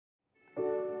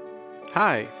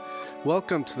Hi,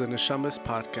 welcome to the Neshamas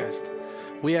podcast.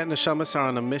 We at Neshamas are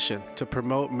on a mission to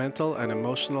promote mental and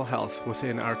emotional health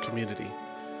within our community.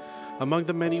 Among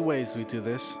the many ways we do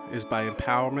this is by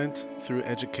empowerment through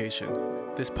education.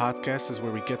 This podcast is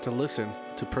where we get to listen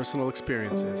to personal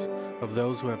experiences of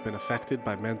those who have been affected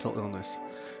by mental illness,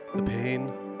 the pain,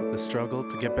 the struggle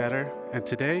to get better, and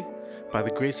today, by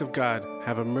the grace of God,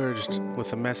 have emerged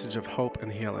with a message of hope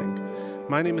and healing.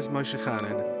 My name is Moshe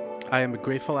Chanan. I am a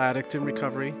grateful addict in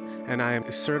recovery, and I am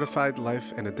a certified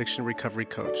life and addiction recovery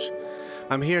coach.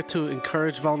 I'm here to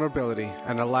encourage vulnerability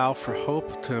and allow for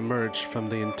hope to emerge from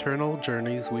the internal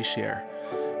journeys we share.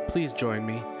 Please join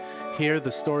me, hear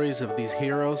the stories of these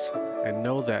heroes, and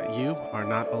know that you are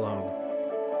not alone.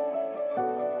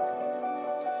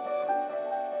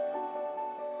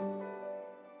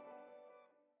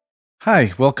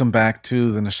 Hi, welcome back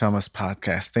to the Neshamas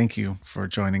podcast. Thank you for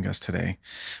joining us today.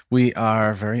 We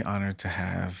are very honored to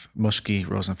have Mushki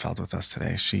Rosenfeld with us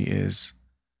today.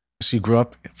 She grew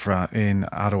up in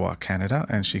Ottawa, Canada,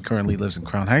 and she currently lives in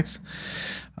Crown Heights.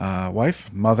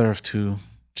 Wife, mother of 2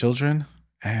 children,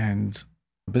 and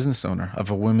business owner of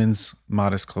a women's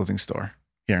modest clothing store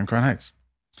here in Crown Heights.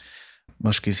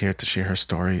 Mushki's here to share her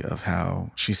story of how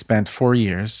she spent 4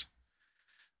 years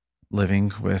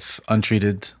living with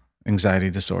untreated anxiety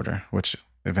disorder, which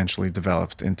eventually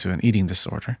developed into an eating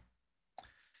disorder.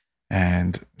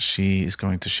 And she is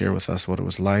going to share with us what it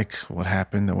was like, what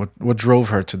happened, and what drove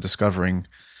her to discovering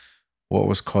what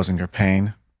was causing her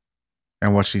pain,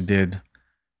 and what she did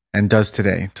and does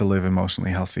today to live emotionally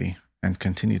healthy and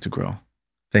continue to grow.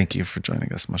 Thank you for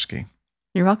joining us, Mushki.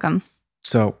 You're welcome.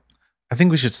 So I think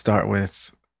we should start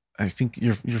with, I think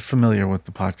you're familiar with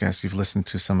the podcast. You've listened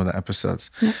to some of the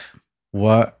episodes. Yep.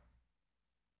 What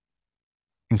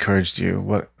encouraged you?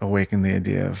 What awakened the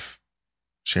idea of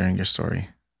sharing your story?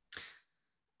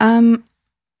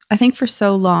 I think for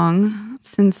so long,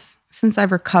 since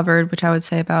I've recovered, which I would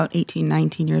say about 18,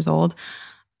 19 years old,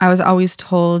 I was always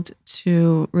told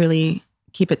to really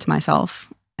keep it to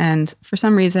myself. And for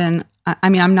some reason,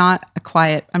 I'm not a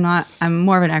quiet, I'm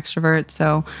more of an extrovert.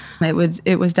 So it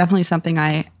was definitely something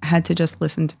I had to just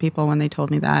listen to people when they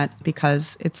told me that,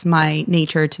 because it's my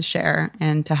nature to share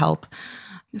and to help.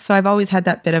 So I've always had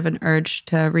that bit of an urge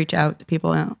to reach out to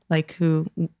people like who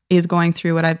is going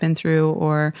through what I've been through,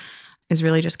 or is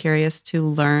really just curious to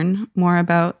learn more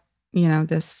about,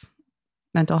 this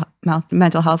mental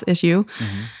health issue.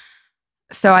 Mm-hmm.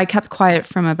 So I kept quiet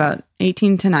from about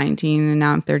 18 to 19, and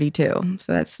now I'm 32.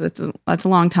 So that's a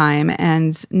long time.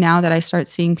 And now that I start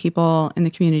seeing people in the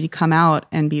community come out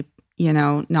and be,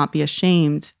 not be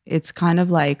ashamed, it's kind of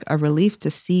like a relief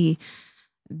to see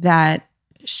that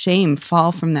shame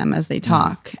fall from them as they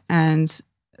talk. And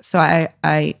so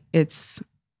it's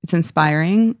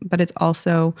inspiring, but it's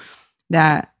also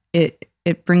that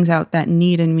it brings out that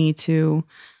need in me to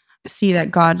see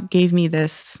that God gave me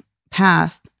this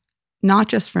path, not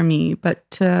just for me, but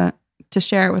to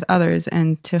share it with others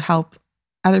and to help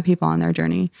other people on their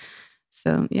journey.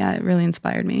 So yeah, it really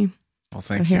inspired me. Well,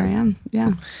 thank you. Here I am.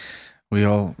 Yeah. We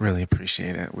all really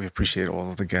appreciate it. We appreciate all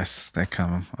of the guests that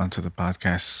come onto the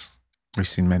podcast. We've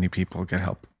seen many people get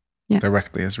help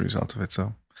directly as a result of it.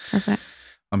 So Perfect.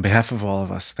 On behalf of all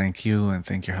of us, thank you, and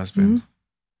thank your husband. Mm-hmm.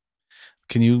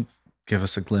 Can you give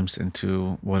us a glimpse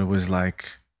into what it was like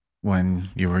when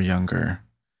you were younger?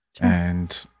 Sure.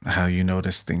 And how you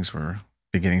noticed things were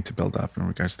beginning to build up in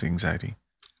regards to anxiety?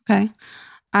 Okay.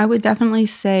 I would definitely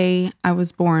say I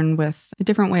was born with a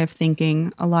different way of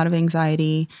thinking, a lot of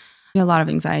anxiety,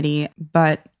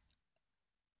 but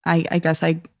I guess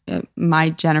my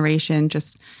generation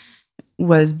just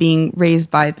was being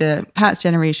raised by the past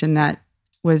generation that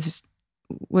was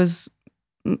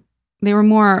they were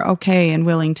more okay and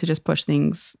willing to just push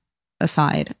things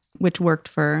aside, which worked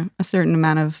for a certain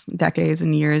amount of decades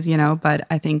and years, but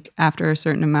I think after a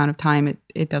certain amount of time,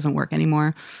 it doesn't work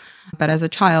anymore. But as a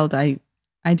child, I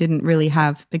didn't really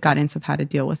have the guidance of how to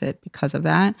deal with it because of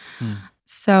that.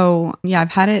 So yeah,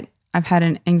 I've had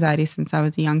an anxiety since I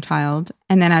was a young child.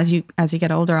 And then as you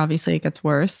get older, obviously it gets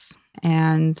worse.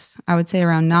 And I would say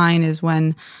around 9 is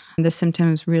when the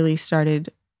symptoms really started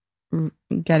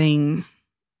getting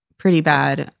pretty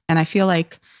bad. And I feel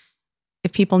like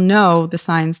if people know the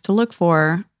signs to look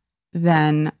for,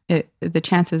 then the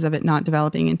chances of it not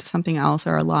developing into something else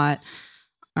are a lot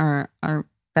are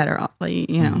better off.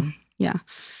 Yeah.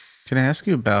 Can I ask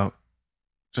you about,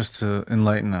 just to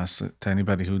enlighten us, to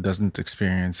anybody who doesn't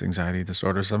experience anxiety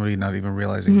disorder, somebody not even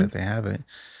realizing that they have it,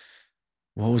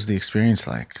 what was the experience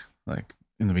like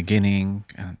in the beginning,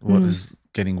 and what is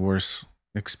getting worse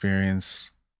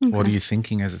experience? Okay. What are you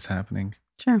thinking as it's happening?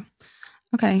 Sure.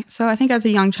 Okay. So I think as a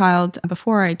young child,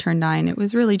 before I turned 9, it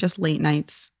was really just late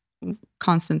nights,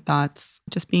 constant thoughts,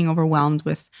 just being overwhelmed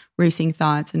with racing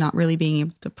thoughts and not really being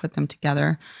able to put them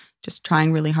together, just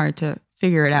trying really hard to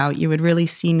figure it out. You would really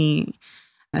see me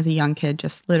as a young kid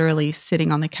just literally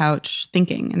sitting on the couch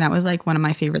thinking. And that was like one of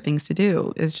my favorite things to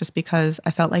do, is just because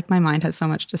I felt like my mind had so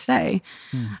much to say.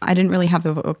 Hmm. I didn't really have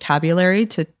the vocabulary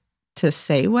to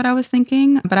say what I was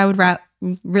thinking, but I would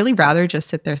really rather just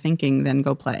sit there thinking than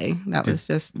go play. That was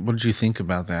just What did you think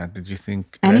about that? Did you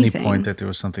think at any point anything. that there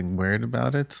was something weird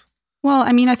about it? Well,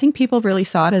 I mean, I think people really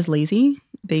saw it as lazy.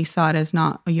 They saw it as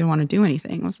not, oh, you don't want to do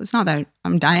anything. Well, it's not that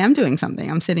I am doing something.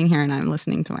 I'm sitting here and I'm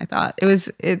listening to my thought.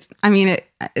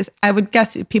 I would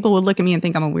guess people would look at me and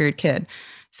think I'm a weird kid.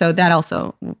 So that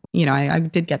also, I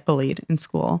did get bullied in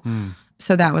school. Hmm.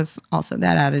 So that was also,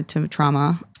 that added to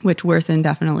trauma, which worsened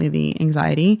definitely the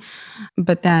anxiety.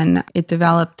 But then it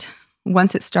developed,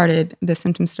 once the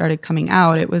symptoms started coming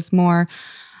out, it was more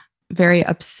very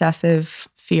obsessive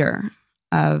fear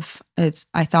I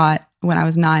thought when I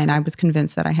was 9, I was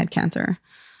convinced that I had cancer.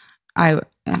 I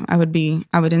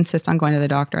would insist on going to the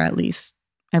doctor at least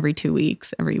every 2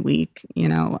 weeks, every week,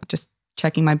 just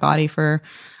checking my body for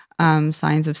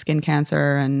signs of skin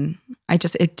cancer. And I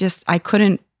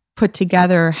couldn't put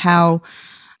together how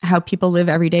people live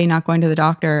every day not going to the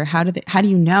doctor. How do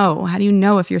you know? How do you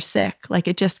know if you're sick? Like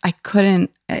I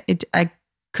couldn't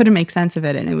make sense of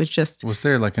it. And it was just, Was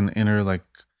there like an inner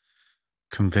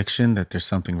conviction that there's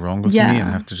something wrong with me and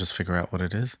I have to just figure out what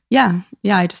it is? Yeah.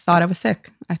 I just thought I was sick.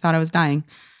 I thought I was dying.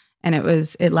 And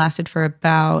it lasted for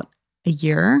about a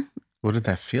year. What did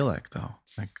that feel like though?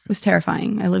 It was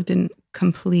terrifying. I lived in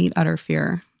complete, utter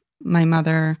fear. My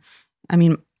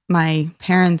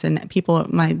parents and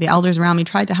the elders around me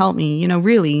tried to help me,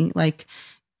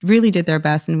 really did their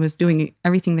best and was doing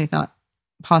everything they thought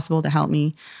possible to help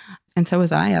me. And so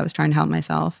was I. I was trying to help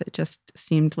myself. It just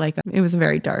seemed like it was a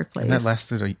very dark place. And that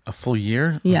lasted a full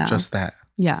year? Yeah. Just that?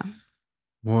 Yeah.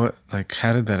 How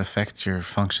did that affect your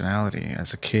functionality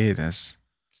as a kid, as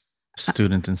a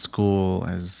student in school,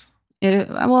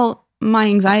 my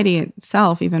anxiety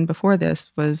itself, even before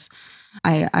this, was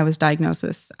I was diagnosed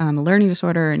with a learning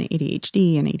disorder and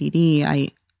ADHD and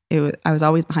ADD. I was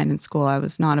always behind in school. I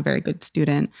was not a very good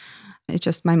student. It's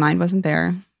just my mind wasn't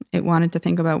there. It wanted to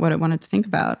think about what it wanted to think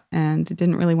about, and it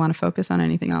didn't really want to focus on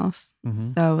anything else. Mm-hmm.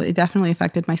 So it definitely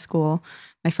affected my school,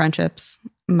 my friendships,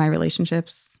 my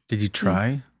relationships. Did you try?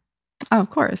 Yeah. Oh, of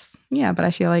course. Yeah, but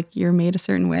I feel like you're made a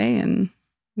certain way and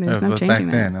there's no changing that.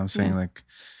 Back then, I'm saying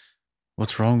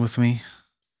what's wrong with me?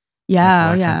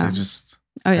 Yeah, why yeah. Can't I just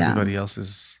everybody else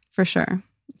is... For sure.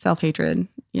 Self-hatred.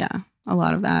 Yeah, a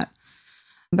lot of that.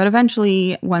 But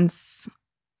eventually, once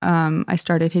I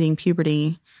started hitting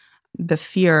puberty, the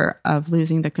fear of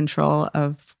losing the control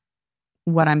of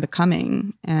what I'm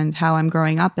becoming and how I'm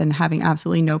growing up and having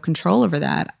absolutely no control over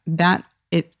that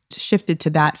it shifted to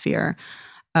that fear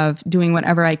of doing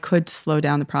whatever I could to slow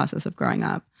down the process of growing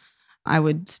up. I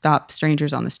would stop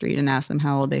strangers on the street and ask them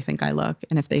how old they think I look.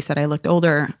 And if they said I looked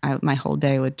older, my whole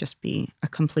day would just be a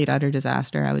complete, utter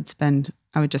disaster. I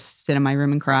would just sit in my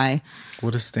room and cry.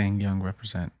 What does staying young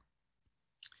represent?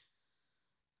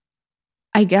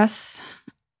 I guess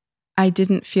I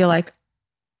didn't feel like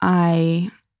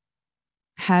I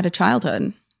had a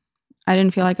childhood. I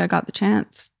didn't feel like I got the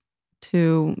chance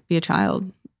to be a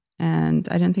child, and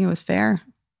I didn't think it was fair.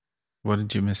 What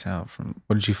did you miss out from?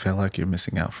 What did you feel like you're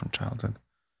missing out from childhood?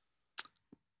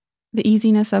 The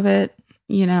easiness of it,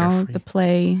 Carefree. the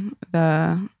play,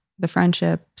 the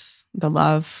friendships, the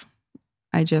love.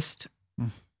 I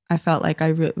felt like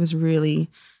I was really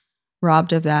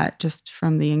robbed of that just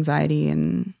from the anxiety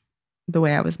and the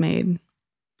way I was made.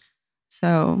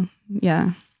 So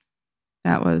yeah,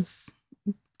 I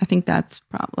think that's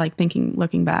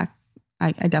looking back,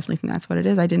 I definitely think that's what it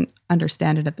is. I didn't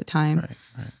understand it at the time.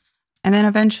 Right. And then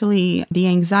eventually the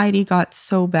anxiety got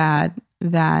so bad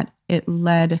that it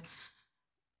led,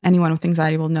 anyone with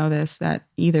anxiety will know this, that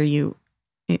either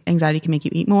anxiety can make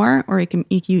you eat more or it can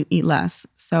make you eat less.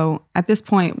 So at this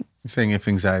point, you're saying if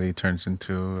anxiety turns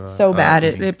into so bad,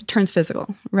 it turns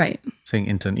physical, right? Saying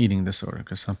into an eating disorder,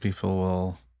 because some people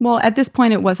will. Well, at this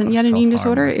point, it wasn't yet an eating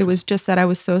disorder. Self-harm. It was just that I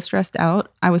was so stressed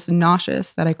out. I was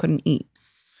nauseous that I couldn't eat.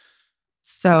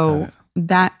 So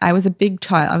that I was a big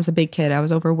child. I was a big kid. I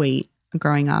was overweight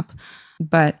growing up.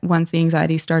 But once the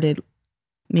anxiety started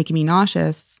making me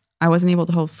nauseous, I wasn't able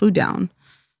to hold food down.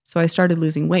 So I started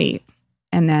losing weight.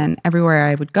 And then everywhere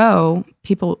I would go,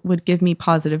 people would give me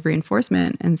positive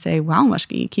reinforcement and say, wow,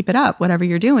 Mushki, keep it up, whatever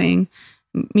you're doing.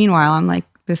 Meanwhile, I'm like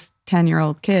this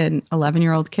 10-year-old kid,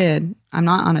 11-year-old kid. I'm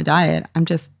not on a diet. I'm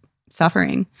just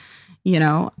suffering,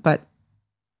 but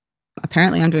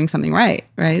apparently I'm doing something right.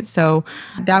 Right. So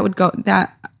that would go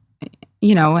that,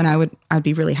 and I'd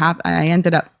be really happy.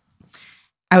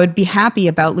 I would be happy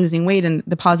about losing weight and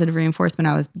the positive reinforcement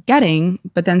I was getting.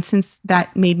 But then since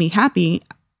that made me happy,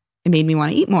 it made me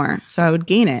want to eat more. So I would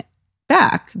gain it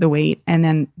back, the weight, and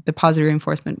then the positive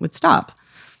reinforcement would stop.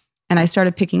 And I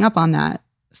started picking up on that.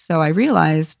 So I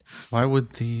realized, why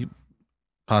would the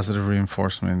positive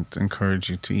reinforcement encourage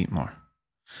you to eat more?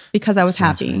 Because I was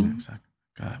happy.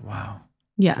 God, wow.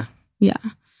 Yeah. Okay. Yeah.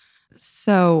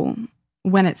 So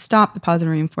when it stopped, the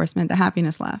positive reinforcement, the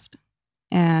happiness left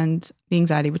and the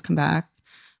anxiety would come back.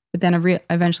 But then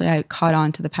eventually I caught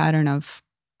on to the pattern of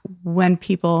when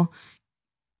people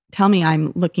tell me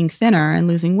I'm looking thinner and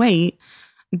losing weight,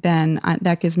 then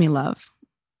that gives me love.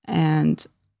 And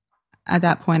at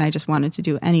that point, I just wanted to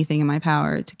do anything in my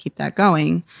power to keep that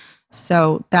going.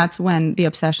 So that's when the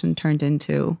obsession turned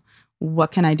into,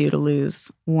 what can I do to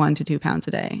lose 1 to 2 pounds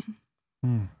a day?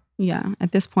 Yeah.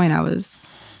 At this point, I was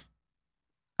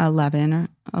 11,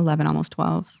 almost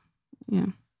 12. Yeah.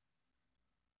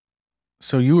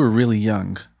 So you were really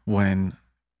young when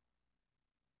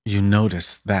you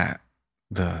noticed that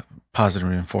the positive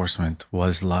reinforcement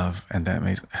was love, and that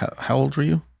made. How old were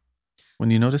you when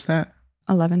you noticed that?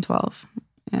 11, 12.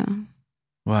 Yeah.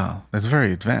 Wow, that's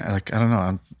very advanced. Like, I don't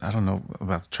know. I don't know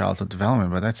about childhood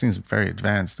development, but that seems very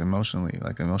advanced emotionally,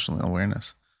 like emotional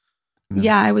awareness.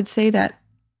 Yeah, I would say that.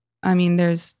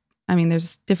 There's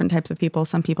different types of people.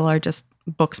 Some people are just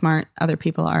book smart. Other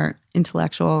people are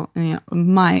intellectual. And,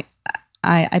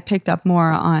 I picked up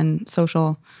more on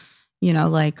social,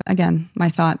 like, again, my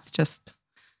thoughts just,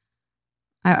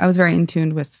 I was very in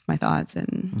tune with my thoughts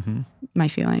and my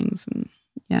feelings, and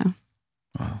yeah.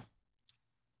 Wow.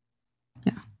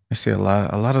 Yeah. I see a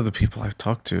lot of the people I've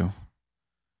talked to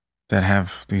that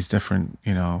have these different,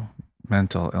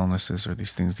 mental illnesses or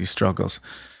these things, these struggles,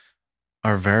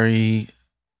 are very,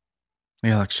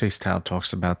 like Chase Taub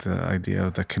talks about the idea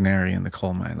of the canary in the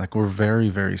coal mine. Like, we're very,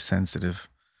 very sensitive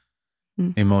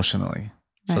emotionally.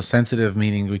 Right. So sensitive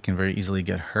meaning we can very easily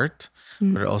get hurt,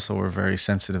 but also we're very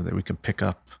sensitive that we can pick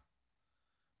up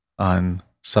on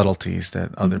subtleties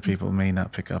that other people may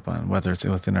not pick up on, whether it's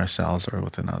within ourselves or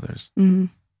within others.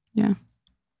 Yeah.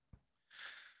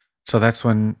 So that's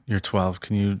when you're 12.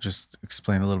 Can you just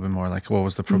explain a little bit more, like, what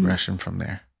was the progression from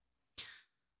there?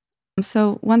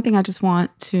 So one thing I just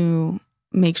want to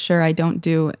make sure I don't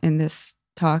do in this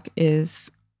talk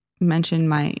is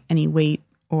mention any weight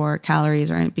or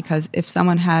calories, or anything, because if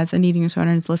someone has an eating disorder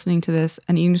and is listening to this,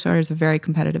 an eating disorder is a very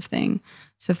competitive thing.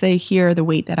 So if they hear the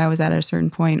weight that I was at a certain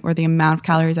point or the amount of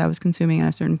calories I was consuming at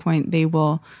a certain point, they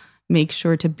will make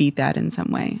sure to beat that in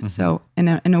some way. So in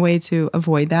a way to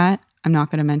avoid that, I'm not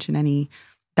going to mention any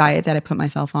diet that I put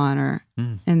myself on or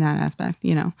in that aspect,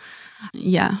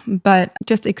 Yeah. But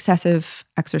just excessive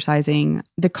exercising,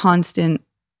 the constant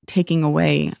taking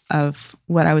away of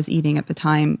what I was eating at the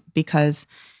time, because,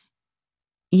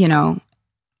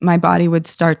 my body would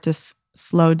start to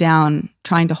slow down,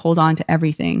 trying to hold on to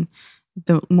everything.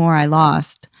 The more I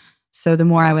lost, so the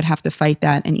more I would have to fight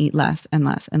that and eat less and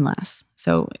less and less.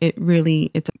 So it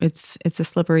really, it's a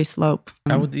slippery slope.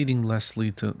 How would eating less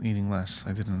lead to eating less?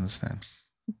 I didn't understand.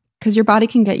 Because your body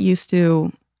can get used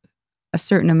to a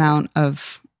certain amount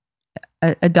of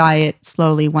a diet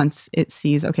slowly once it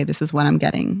sees, okay, this is what I'm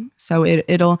getting. So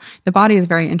the body is a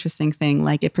very interesting thing.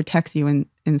 Like, it protects you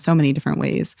in so many different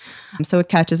ways. So it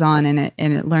catches on and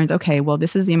it learns, okay, well,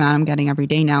 this is the amount I'm getting every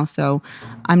day now. So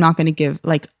I'm not going to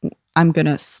I'm going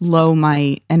to slow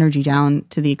my energy down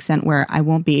to the extent where I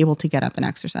won't be able to get up and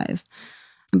exercise.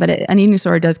 But an eating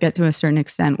disorder does get to a certain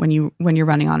extent when you're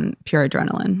running on pure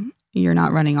adrenaline. You're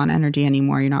not running on energy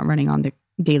anymore. You're not running on the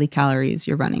daily calories.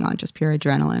 You're running on just pure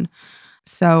adrenaline.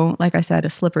 So, like I said,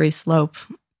 a slippery slope.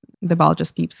 The ball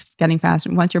just keeps getting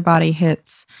faster. Once your body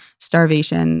hits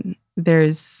starvation,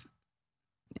 it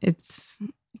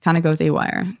kind of goes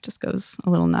haywire. It just goes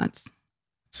a little nuts.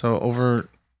 So over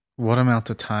what amount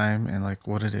of time, and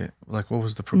what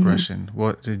was the progression?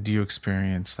 What did you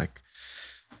experience? Like,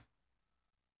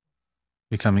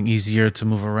 becoming easier to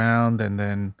move around, and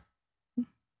then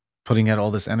putting out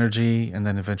all this energy, and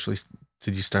then eventually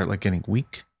did you start getting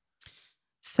weak?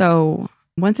 So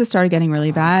once it started getting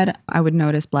really bad, I would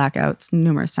notice blackouts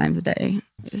numerous times a day.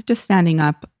 It's just standing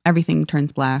up, everything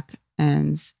turns black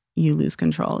and you lose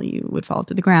control. You would fall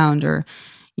to the ground, or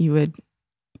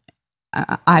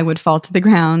I would fall to the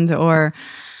ground, or...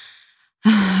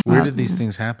 Where did these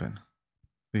things happen?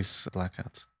 These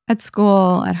blackouts? At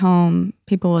school, at home,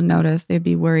 people would notice. They'd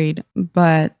be worried,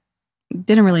 but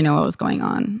didn't really know what was going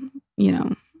on.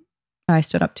 I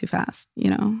stood up too fast,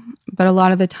 But a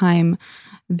lot of the time,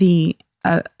 the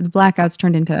The blackouts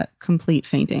turned into complete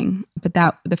fainting, but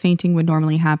the fainting would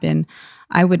normally happen.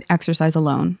 I would exercise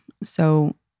alone.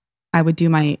 So I would do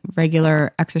my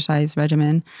regular exercise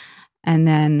regimen and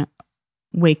then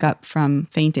wake up from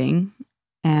fainting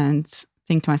and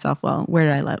think to myself, well, where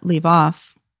did I leave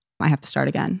off? I have to start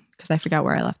again because I forgot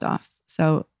where I left off.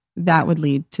 So that would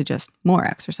lead to just more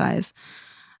exercise.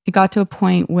 It got to a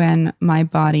point when my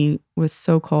body was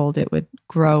so cold, it would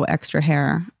grow extra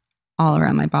hair all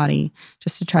around my body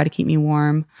just to try to keep me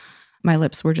warm. My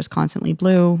lips were just constantly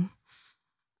blue.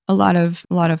 A lot of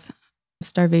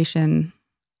starvation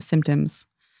symptoms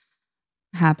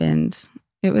happened.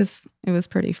 It was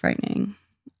pretty frightening.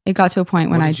 It got to a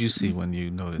point when What did you see when you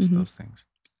noticed those things?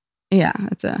 Yeah,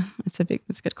 it's a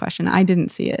good question. I didn't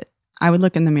see it. I would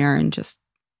look in the mirror and just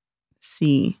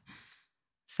see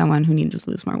someone who needed to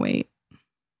lose more weight.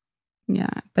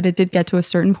 Yeah, but it did get to a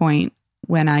certain point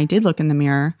when I did look in the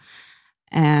mirror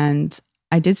and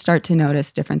I did start to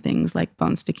notice different things like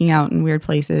bones sticking out in weird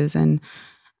places, and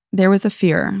there was a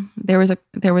fear. There was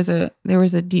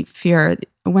a deep fear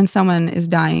when someone is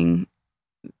dying.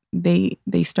 They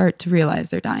start to realize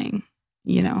they're dying.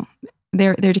 You know,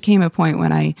 there came a point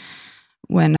when I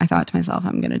thought to myself,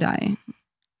 I'm going to die,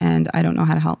 and I don't know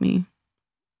how to help me.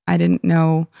 I didn't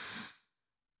know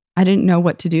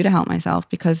what to do to help myself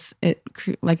because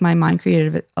my mind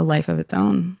created a life of its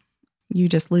own. You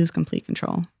just lose complete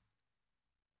control.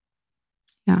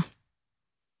 Yeah.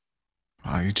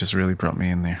 Wow, you just really brought me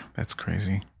in there. That's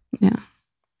crazy. Yeah.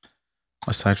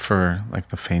 Aside for like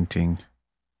the fainting,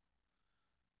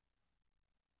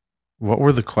 what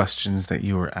were the questions that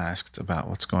you were asked about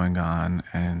what's going on,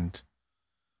 and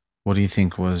what do you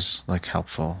think was like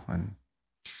helpful? And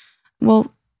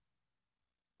well,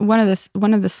 one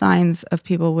of the signs of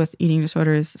people with eating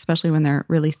disorders, especially when they're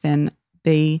really thin,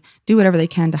 they do whatever they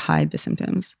can to hide the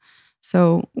symptoms.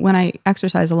 So when I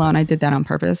exercise alone, I did that on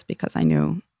purpose because I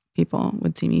knew people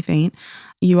would see me faint.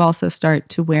 You also start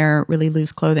to wear really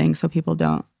loose clothing so people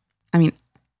don't. I mean,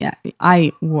 yeah,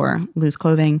 I wore loose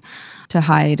clothing to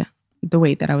hide the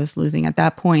weight that I was losing. At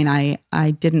that point,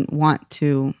 I didn't want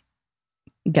to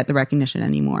get the recognition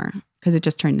anymore because it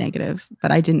just turned negative,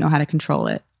 but I didn't know how to control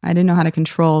it. I didn't know how to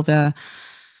control the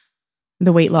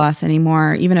weight loss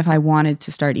anymore. Even if I wanted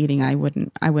to start eating, I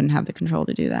wouldn't have the control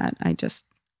to do that.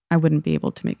 I wouldn't be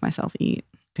able to make myself eat.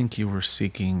 I think you were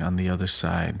seeking on the other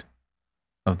side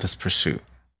of this pursuit.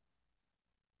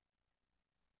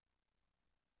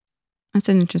 That's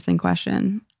an interesting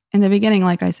question. In the beginning,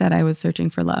 like I said, I was searching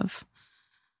for love.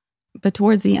 But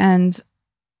towards the end,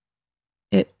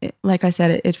 it like I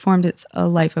said, it formed a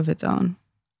life of its own.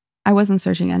 I wasn't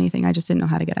searching anything. I just didn't know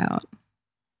how to get out.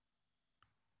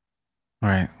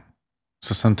 Right.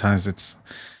 So sometimes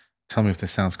tell me if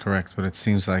this sounds correct, but it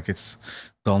seems like it's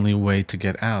the only way to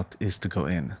get out is to go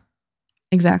in.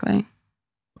 Exactly.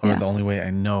 Or Yeah. the only way I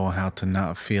know how to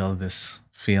not feel this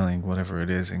feeling, whatever it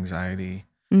is, anxiety,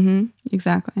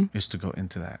 Exactly. is to go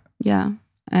into that. Yeah.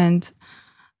 And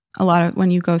a lot of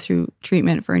when you go through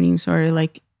treatment for an eating disorder,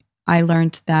 like I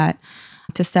learned that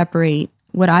to separate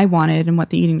what I wanted and what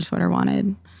the eating disorder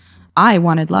wanted. I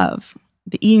wanted love.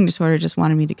 The eating disorder just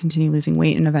wanted me to continue losing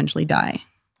weight and eventually die.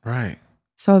 Right.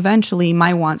 So eventually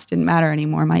my wants didn't matter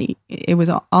anymore. It was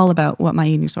all about what my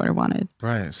eating disorder wanted.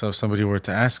 Right. So if somebody were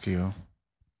to ask you,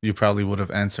 you probably would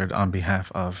have answered on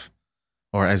behalf of,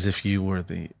 or as if you were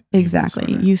the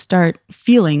Exactly. You start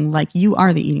feeling like you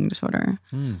are the eating disorder.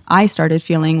 I started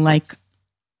feeling like,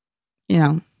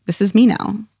 this is me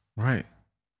now. Right.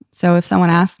 So if someone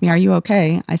asks me, are you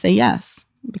okay? I say yes,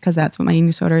 because that's what my eating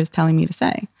disorder is telling me to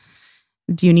say.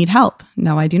 Do you need help?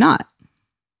 No, I do not.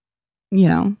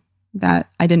 That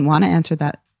I didn't want to answer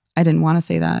that. I didn't want to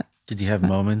say that. Did you have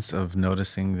moments of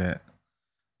noticing that,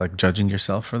 like judging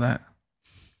yourself for that?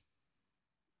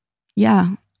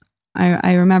 Yeah.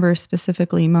 I remember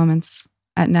specifically moments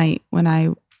at night when I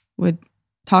would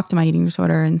talk to my eating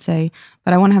disorder and say,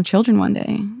 but I want to have children one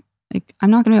day. Like,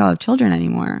 I'm not going to be able to have children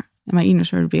anymore. And my eating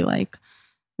disorder would be like,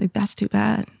 that's too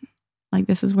bad. Like,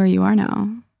 this is where you are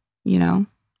now,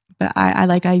 But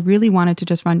I really wanted to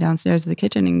just run downstairs to the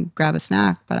kitchen and grab a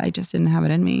snack, but I just didn't have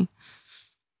it in me.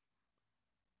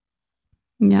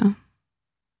 Yeah.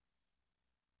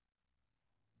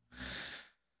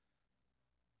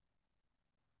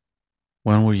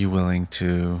 When were you willing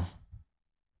to,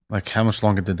 like, how much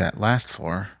longer did that last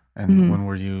for? And when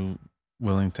were you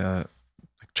willing to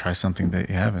try something that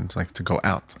you haven't, like to go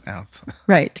out?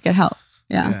 Right, to get help.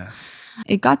 Yeah.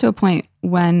 It got to a point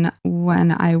when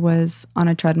I was on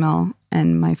a treadmill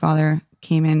and my father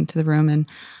came into the room and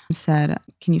said,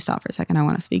 can you stop for a second? I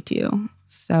want to speak to you.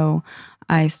 So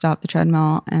I stopped the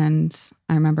treadmill and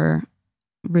I remember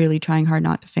really trying hard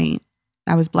not to faint.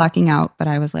 I was blacking out, but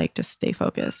I was like, just stay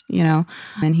focused, you know?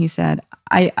 And he said,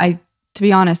 I to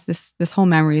be honest, this whole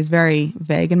memory is very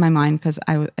vague in my mind because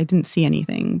I didn't see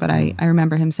anything, but I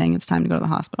remember him saying it's time to go to the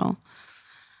hospital.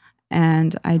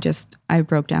 And I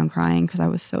broke down crying because I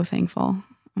was so thankful.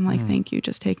 I'm like, thank you,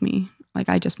 just take me. Like,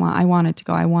 I wanted to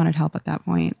go. I wanted help at that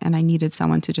point, and I needed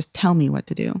someone to just tell me what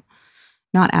to do,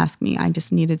 not ask me. I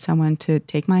just needed someone to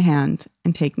take my hand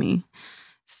and take me.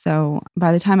 So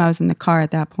by the time I was in the car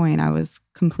at that point, I was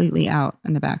completely out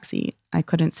in the back seat. I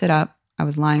couldn't sit up. I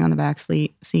was lying on the back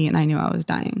seat, and I knew I was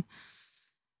dying.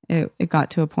 It got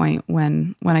to a point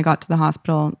when I got to the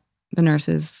hospital, the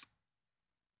nurses,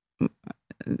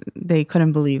 they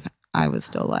couldn't believe I was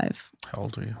still alive. How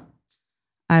old were you?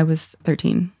 I was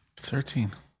 13.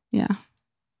 13. Yeah.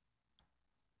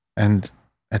 And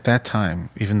at that time,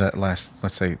 even that last,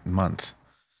 let's say, month,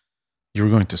 you were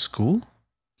going to school?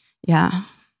 Yeah.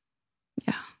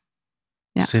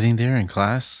 Sitting there in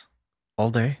class all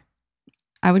day?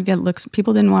 I would get looks.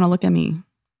 People didn't want to look at me.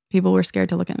 People were scared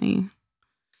to look at me.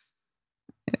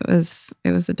 It was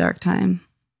a dark time.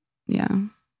 Yeah.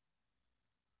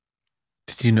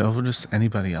 Did you notice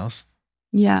anybody else?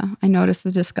 Yeah. I noticed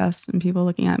the disgust in people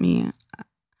looking at me.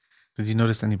 Did you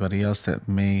notice anybody else that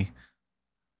may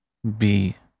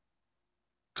be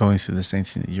going through the same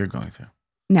thing that you're going through?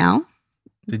 Now?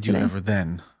 Did you ever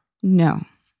then? No.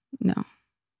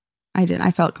 I didn't.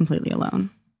 I felt completely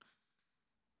alone.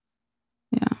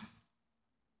 Yeah.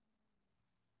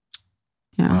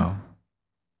 Wow.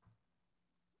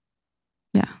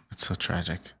 Yeah. It's so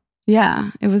tragic.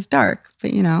 Yeah, it was dark,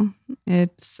 but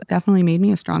it's definitely made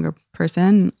me a stronger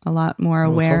person, a lot more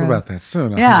aware. We'll talk about that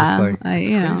soon. Yeah, I'm just like, it's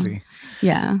crazy.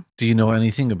 Yeah. Do you know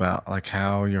anything about like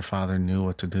how your father knew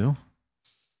what to do?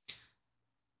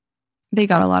 They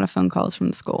got a lot of phone calls from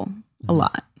the school, a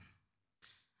lot.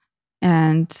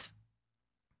 And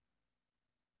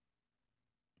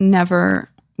never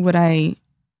would I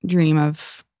dream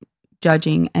of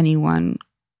judging anyone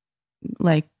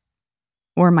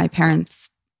or my parents,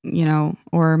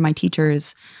 or my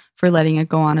teachers for letting it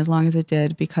go on as long as it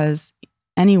did, because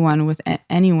anyone with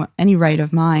any right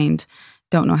of mind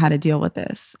don't know how to deal with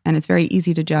this. And it's very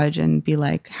easy to judge and be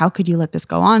like, how could you let this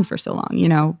go on for so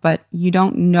long? But you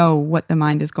don't know what the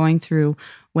mind is going through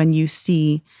when you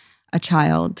see a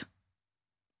child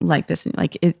like this.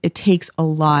 Like it takes a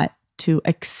lot to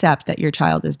accept that your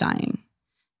child is dying,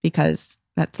 because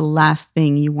that's the last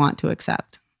thing you want to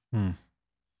accept.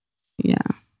 Yeah.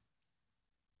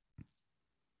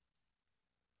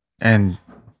 And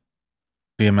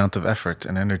the amount of effort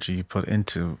and energy you put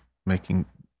into making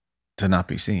to not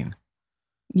be seen.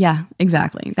 Yeah,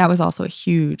 exactly. That was also a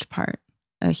huge part.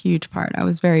 I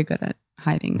was very good at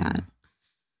hiding that.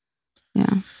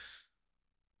 Yeah.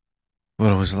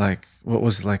 What was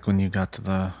it like when you got to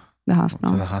the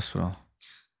hospital?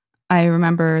 I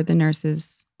remember the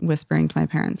nurses whispering to my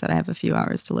parents that I have a few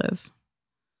hours to live.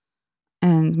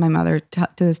 And my mother to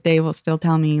this day will still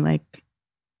tell me, like,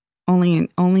 only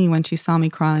when she saw me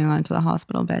crawling onto the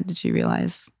hospital bed did she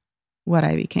realize what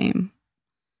I became.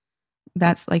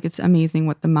 That's like, it's amazing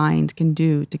what the mind can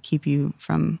do to keep you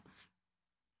from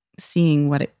seeing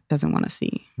what it doesn't want to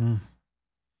see.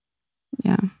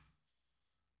 Yeah.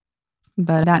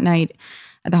 But that night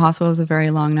at the hospital was a very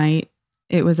long night.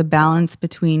 It was a balance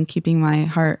between keeping my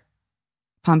heart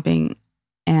pumping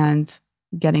and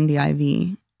getting the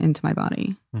IV into my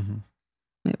body.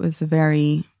 It was a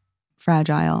very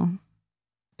fragile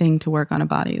thing to work on a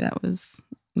body that was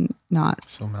not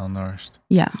so malnourished.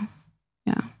 Yeah.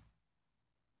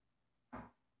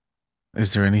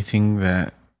 Is there anything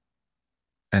that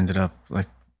ended up like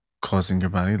causing your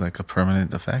body like a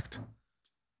permanent effect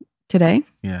today?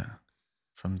 Yeah,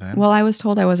 from then. Well, I was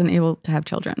told I wasn't able to have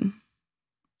children,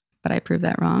 but I proved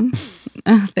that wrong.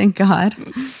 Thank God.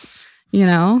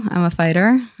 I'm a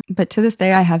fighter. But to this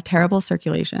day, I have terrible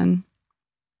circulation.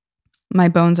 My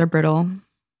bones are brittle.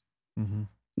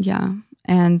 Yeah.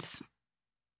 And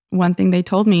one thing they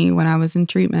told me when I was in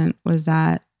treatment was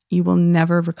that you will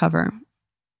never recover,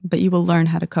 but you will learn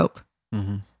how to cope.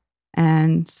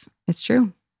 And it's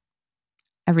true.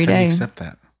 Every day. How do you accept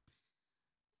that?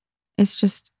 It's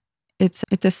just, it's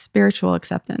a spiritual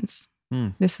acceptance.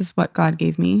 This is what God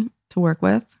gave me to work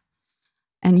with.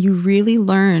 And you really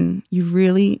learn, you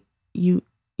really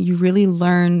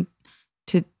learn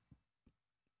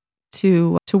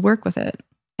to work with it.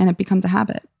 And it becomes a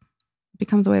habit. It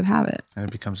becomes a way of habit. And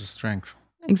it becomes a strength.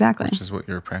 Exactly. Which is what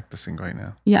you're practicing right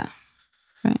now. Yeah.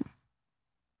 Right.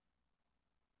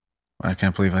 I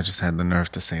can't believe I just had the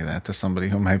nerve to say that to somebody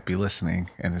who might be listening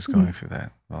and is going through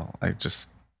that. Well, I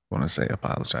just want to say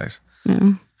apologize.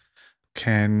 Yeah.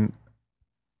 Can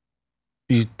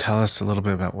you tell us a little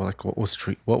bit about what was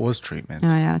treatment? Oh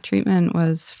yeah, treatment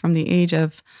was from the age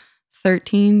of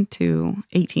 13 to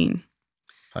 18.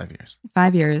 5 years.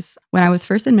 5 years. When I was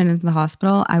first admitted to the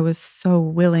hospital, I was so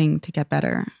willing to get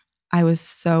better. I was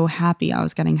so happy I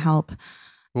was getting help.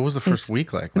 What was the first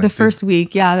week like? The first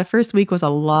week was a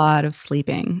lot of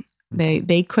sleeping.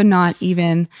 They could not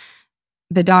even.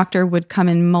 The doctor would come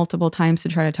in multiple times to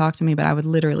try to talk to me, but I would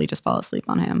literally just fall asleep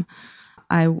on him.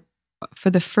 For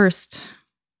the first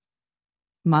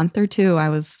month or two, I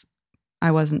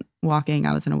wasn't walking.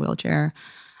 I was in a wheelchair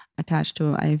attached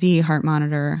to an IV heart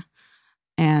monitor,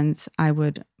 and I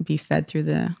would be fed through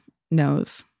the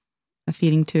nose, a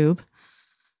feeding tube.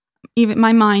 Even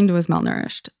my mind was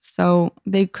malnourished, so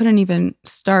they couldn't even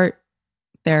start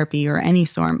therapy or any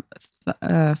form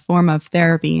of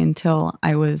therapy until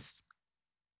I was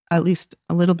at least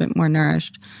a little bit more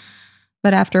nourished.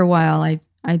 But after a while,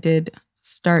 I did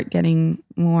start getting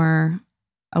more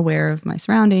aware of my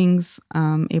surroundings,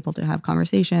 able to have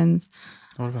conversations.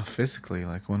 What about physically?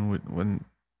 Like when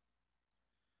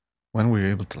were you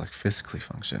able to like physically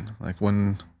function? Like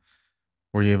when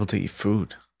were you able to eat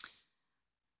food?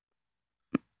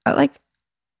 Like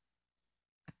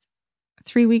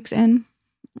 3 weeks in,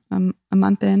 a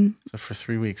month in. So for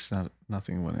 3 weeks,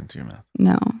 nothing went into your mouth.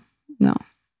 No.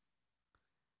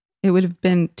 It would have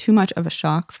been too much of a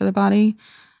shock for the body.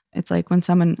 It's like when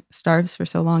someone starves for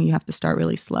so long, you have to start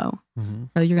really slow,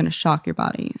 or you're going to shock your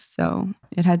body. So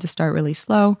it had to start really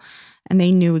slow, and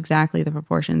they knew exactly the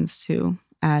proportions to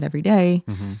add every day,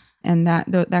 and that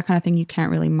kind of thing you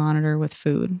can't really monitor with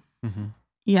food.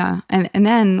 Yeah, and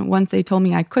then once they told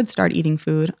me I could start eating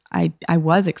food, I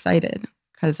was excited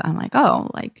because I'm like,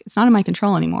 oh, like it's not in my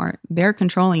control anymore. They're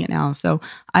controlling it now, so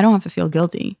I don't have to feel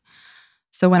guilty.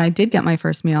 So when I did get my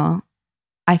first meal,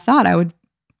 I thought I would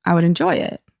enjoy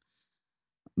it.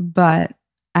 But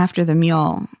after the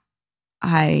meal,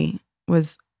 I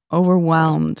was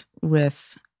overwhelmed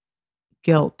with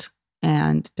guilt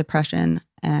and depression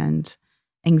and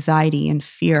anxiety and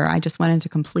fear. I just went into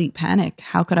complete panic.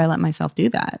 How could I let myself do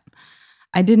that?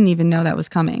 I didn't even know that was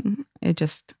coming. It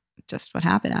just what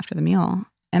happened after the meal.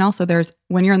 And also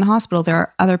when you're in the hospital, there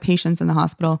are other patients in the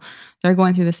hospital that are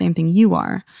going through the same thing you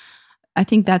are. I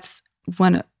think that's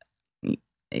one.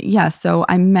 Yeah. So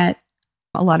I met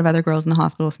a lot of other girls in the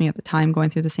hospital with me at the time going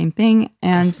through the same thing.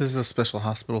 And this is a special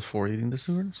hospital for eating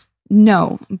disorders?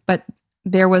 No, but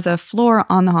there was a floor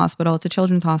on the hospital. It's a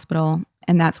children's hospital,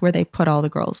 and that's where they put all the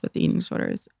girls with the eating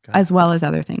disorders, as well as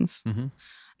other things.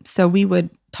 So we would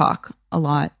talk a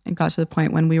lot. It got to the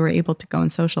point when we were able to go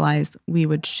and socialize, we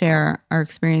would share our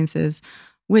experiences,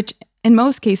 which in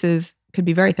most cases could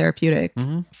be very therapeutic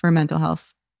for mental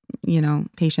health,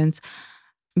 patients.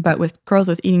 But with girls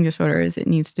with eating disorders, it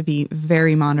needs to be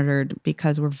very monitored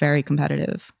because we're very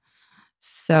competitive.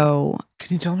 So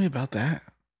can you tell me about that?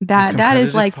 That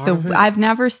is like it's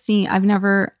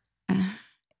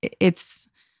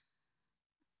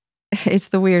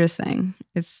the weirdest thing.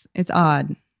 It's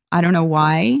odd. I don't know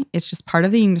why. It's just part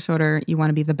of the eating disorder. You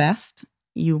want to be the best.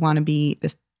 You want to be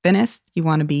the thinnest. You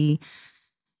want to be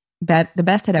the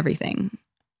best at everything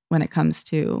when it comes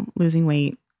to losing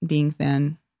weight, being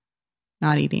thin,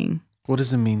 not eating. What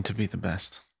does it mean to be the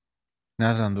best?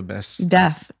 Now that I'm the best.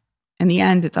 Death. In the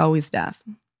end, it's always death.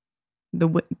 The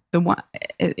one. Well,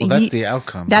 that's the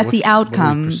outcome. That's the outcome.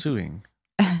 What are you pursuing?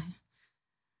 I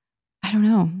don't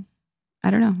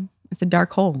know. It's a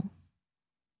dark hole.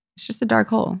 It's just a dark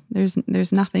hole.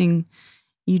 There's nothing.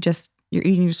 Your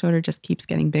eating disorder just keeps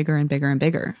getting bigger and bigger and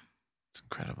bigger. It's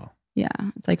incredible. Yeah,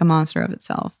 it's like a monster of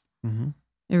itself.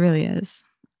 It really is.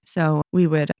 So we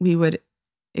would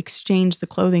exchange the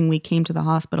clothing we came to the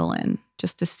hospital in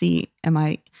just to see,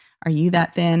 are you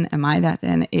that thin? Am I that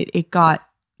thin? It got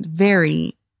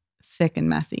very sick and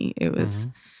messy. It was,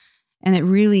 and it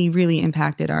really, really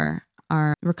impacted our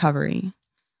recovery.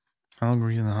 How long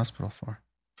were you in the hospital for?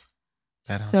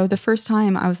 So the first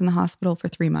time I was in the hospital for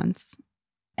 3 months,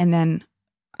 and then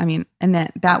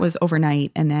that was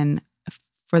overnight. And then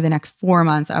for the next 4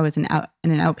 months, I was in an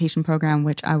outpatient program,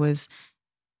 which I was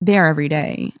there every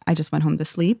day. I just went home to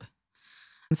sleep.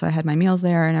 So I had my meals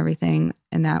there and everything,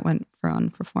 and that went on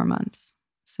for 4 months.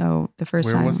 So the first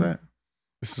time. Where was that?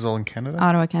 This is all in Canada?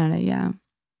 Ottawa, Canada, yeah.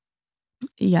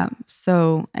 Yeah.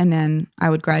 So, and then I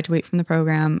would graduate from the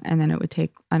program, and then it would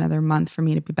take another month for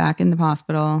me to be back in the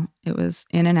hospital. It was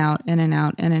in and out, in and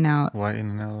out, in and out. Why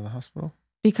in and out of the hospital?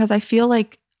 Because I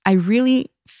really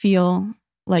feel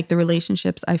like the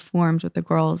relationships I formed with the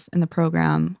girls in the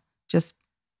program,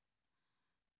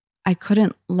 I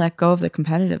couldn't let go of the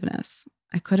competitiveness.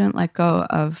 I couldn't let go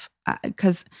of,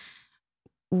 because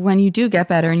when you do get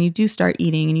better and you do start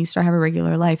eating and you start have a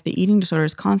regular life, the eating disorder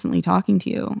is constantly talking to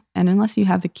you. And unless you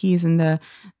have the keys and the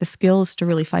skills to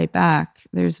really fight back,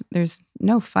 there's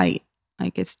no fight.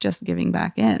 Like it's just giving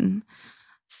back in.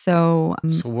 So,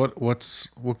 So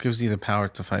what gives you the power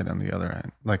to fight on the other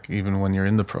end? Like even when you're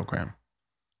in the program?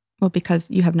 well, because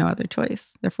you have no other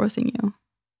choice. They're forcing you.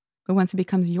 But once it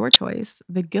becomes your choice,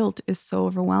 the guilt is so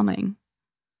overwhelming.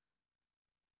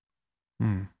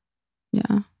 Hmm.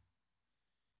 Yeah,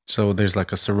 So there's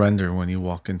like a surrender when you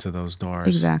walk into those doors.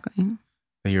 exactly.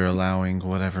 That you're allowing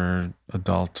whatever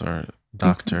adult or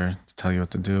doctor to tell you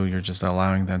what to do. You're just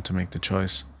allowing them to make the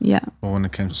choice. Yeah. But when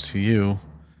it comes to you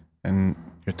and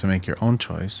you're to make your own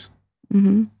choice,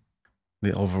 Mm-hmm.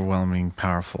 the overwhelming,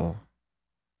 powerful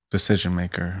decision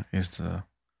maker is the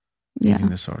Yeah. eating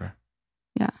disorder.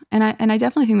 Yeah. And I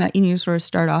definitely think that eating disorders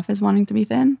start off as wanting to be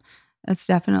thin. That's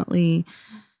definitely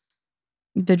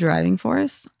the driving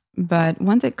force. But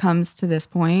once it comes to this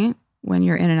point, when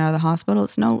you're in and out of the hospital,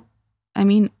 I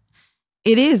mean,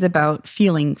 it is about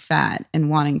feeling fat and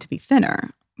wanting to be thinner.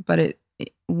 But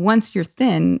once you're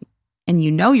thin and you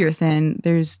know you're thin,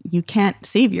 you can't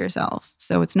save yourself.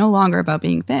 So it's no longer about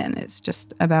being thin. It's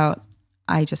just about,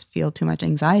 I just feel too much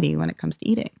anxiety when it comes to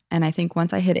eating. And I think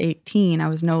once I hit 18, I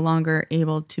was no longer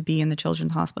able to be in the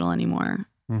children's hospital anymore.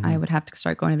 Mm-hmm. I would have to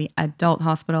start going to the adult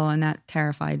hospital, and that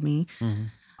terrified me. Mm-hmm.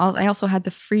 I also had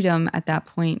the freedom at that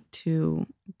point to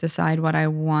decide what I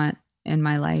want in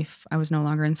my life. I was no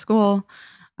longer in school.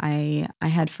 I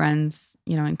had friends,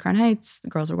 in Crown Heights. The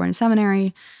girls were going to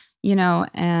seminary,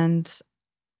 and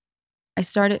I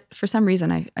started, for some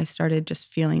reason, I started just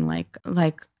feeling like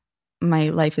my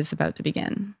life is about to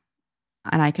begin,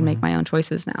 and I can make my own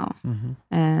choices now. Mm-hmm.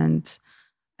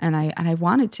 And I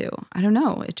wanted to. I don't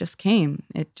know. It just came.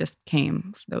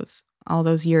 All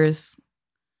those years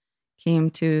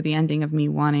came to the ending of me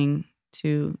wanting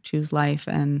to choose life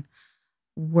and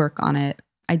work on it.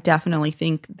 I definitely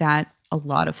think that a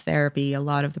lot of therapy, a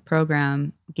lot of the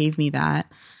program gave me that.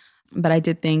 But I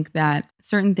did think that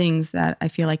certain things that I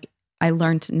feel like I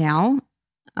learned now,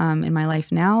 in my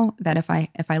life now, that if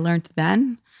I learned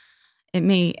then, it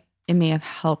may have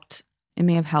helped. It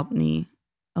may have helped me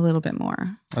a little bit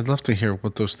more. I'd love to hear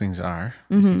what those things are,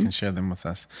 if you can share them with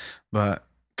us. But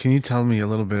can you tell me a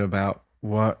little bit about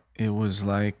what it was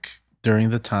like during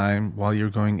the time while you're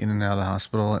going in and out of the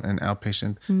hospital and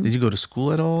outpatient? Did you go to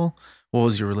school at all? What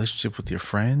was your relationship with your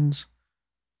friends?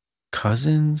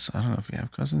 Cousins? I don't know if you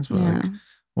have cousins, but like,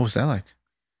 what was that like?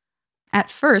 At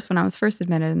first, when I was first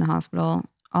admitted in the hospital,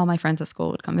 all my friends at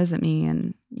school would come visit me,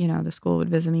 and the school would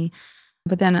visit me.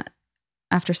 But then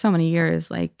after so many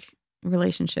years, like,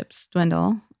 relationships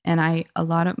dwindle, and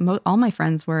all my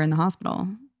friends were in the hospital.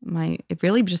 It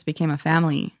really just became a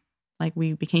family. Like,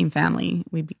 we became family.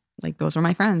 Like, those were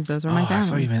my friends. Those were my family. I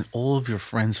thought you meant all of your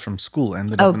friends from school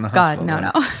ended up in the hospital. Oh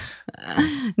God,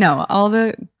 no. No, all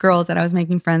the girls that I was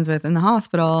making friends with in the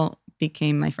hospital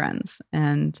became my friends.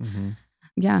 And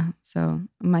yeah, so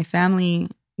my family,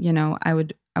 I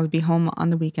would be home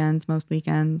on the weekends, most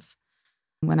weekends,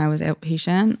 when I was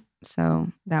outpatient.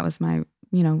 So that was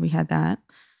we had that.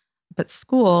 But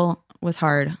school was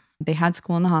hard. They had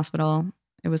school in the hospital.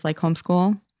 It was like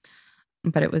homeschool,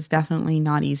 but it was definitely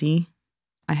not easy.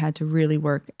 I had to really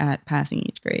work at passing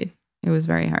each grade. It was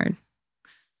very hard.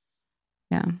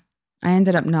 Yeah. I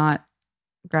ended up not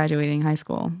graduating high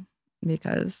school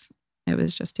because it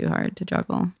was just too hard to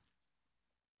juggle.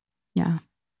 Yeah.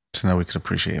 So now we could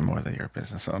appreciate more that you're a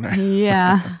business owner.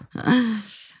 Yeah.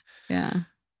 Yeah.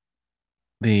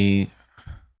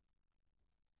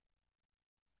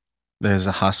 There's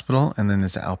a hospital and then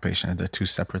there's an outpatient. They're two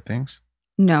separate things?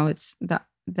 No, it's the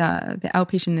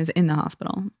outpatient is in the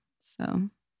hospital. So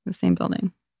the same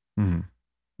building. So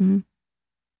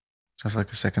it's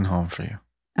like a second home for you.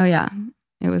 Oh yeah.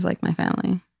 It was like my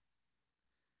family.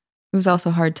 It was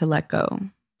also hard to let go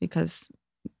because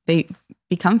they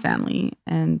become family.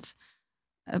 And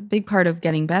a big part of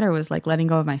getting better was like letting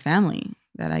go of my family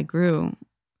that I grew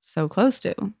so close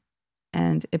to.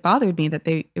 And it bothered me that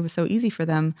it was so easy for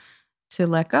them to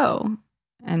let go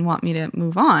and want me to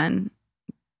move on.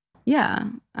 Yeah.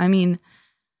 I mean,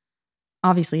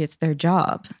 obviously it's their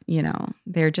job,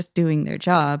 they're just doing their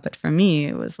job. But for me,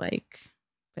 it was like,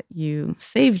 but you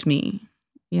saved me,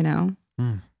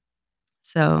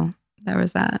 So there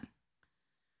was that.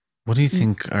 What do you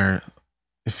think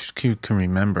if you can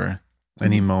remember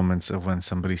any moments of when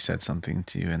somebody said something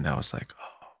to you and that was like,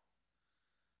 oh,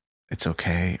 it's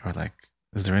okay? Or like,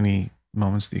 is there any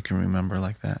moments that you can remember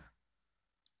like that?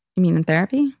 You mean in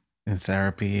therapy? In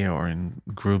therapy or in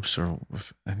groups or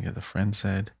if any of the friends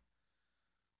said?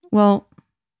 Well,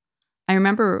 I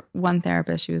remember one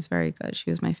therapist, she was very good. She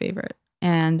was my favorite.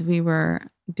 And we were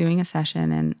doing a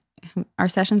session, and our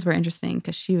sessions were interesting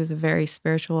because she was a very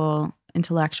spiritual,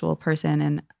 intellectual person.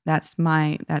 And that's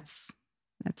my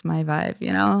vibe,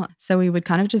 you know? So we would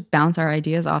kind of just bounce our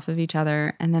ideas off of each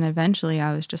other. And then eventually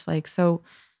I was just like, so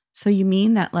you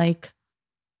mean that, like,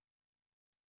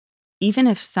 even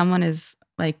if someone is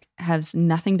like has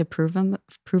nothing to prove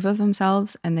of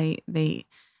themselves, and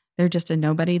they're just a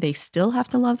nobody, they still have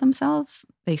to love themselves.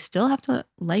 They still have to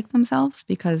like themselves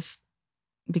because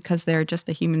they're just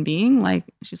a human being. Like,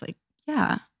 she's like,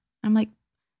 yeah. I'm like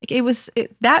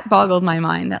that boggled my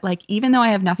mind, that like, even though I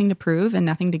have nothing to prove and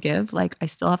nothing to give, like, I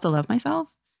still have to love myself.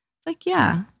 It's like,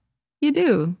 yeah, you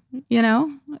do, you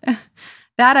know?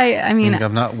 That I mean, Like,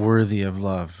 I'm not worthy of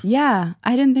love. yeah,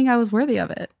 I didn't think I was worthy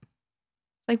of it.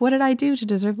 It's like, what did I do to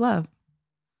deserve love?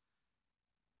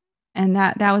 And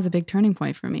that was a big turning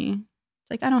point for me.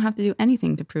 It's like, I don't have to do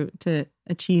anything to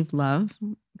achieve love,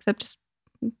 except just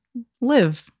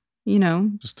live, you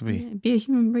know, Just to be. Be a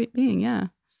human being. Yeah.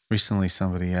 Recently,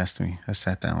 somebody asked me, I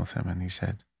sat down with him and he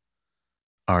said,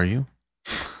 "Are you?"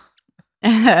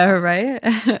 Right.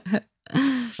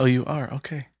 Oh, you are?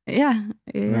 Okay. Yeah.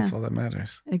 And that's all that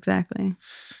matters. Exactly.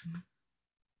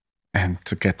 And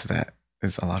to get to that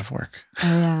is a lot of work.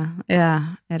 Oh, yeah.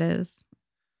 Yeah, it is.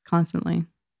 Constantly.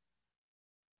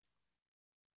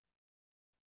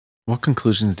 What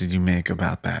conclusions did you make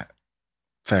about that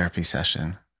therapy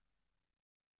session?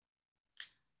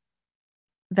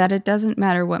 That it doesn't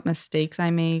matter what mistakes I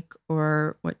make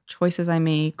or what choices I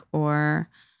make or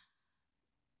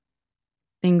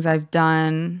things I've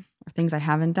done or things I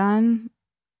haven't done.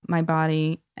 My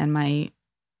body and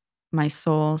my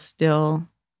soul still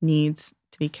needs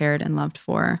to be cared and loved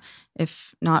for,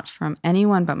 if not from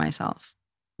anyone but myself.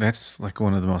 That's like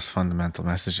one of the most fundamental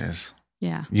messages.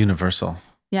 Yeah. Universal.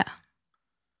 Yeah.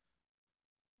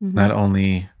 Mm-hmm. Not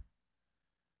only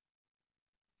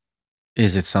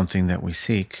is it something that we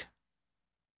seek,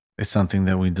 it's something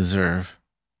that we deserve.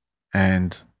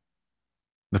 And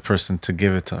the person to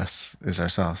give it to us is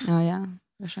ourselves. Oh, yeah,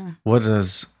 for sure. What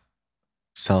does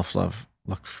self-love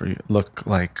look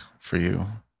like for you?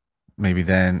 Maybe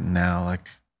then, now, like,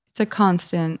 it's a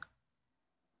constant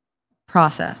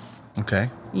process. Okay.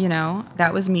 You know,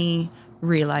 that was me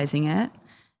realizing it.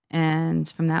 And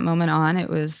from that moment on, it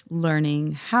was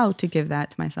learning how to give that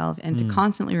to myself and to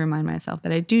constantly remind myself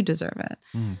that I do deserve it.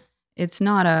 It's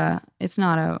not a,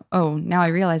 oh, now I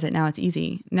realize it, now it's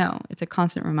easy. No, it's a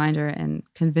constant reminder and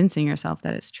convincing yourself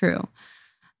that it's true.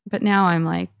 But now I'm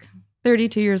like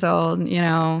 32 years old, you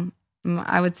know,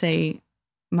 I would say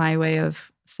my way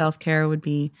of self-care would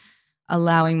be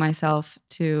allowing myself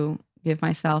to give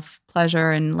myself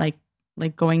pleasure and like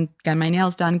going, getting my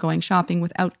nails done, going shopping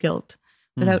without guilt,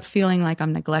 without feeling like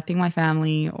I'm neglecting my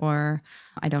family or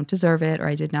I don't deserve it or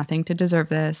I did nothing to deserve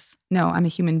this. No, I'm a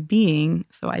human being,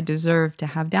 so I deserve to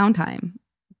have downtime.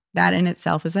 That in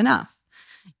itself is enough,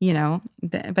 you know,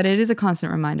 but it is a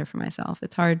constant reminder for myself.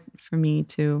 It's hard for me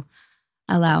to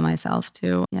allow myself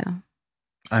to, yeah.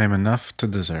 I am enough to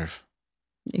deserve.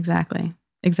 Exactly.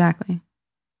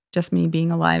 Just me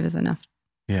being alive is enough.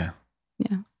 Yeah.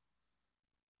 Yeah.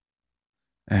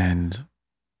 And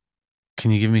can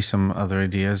you give me some other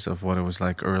ideas of what it was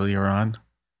like earlier on,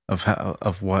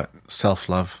 of what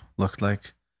self-love looked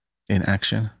like in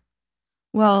action?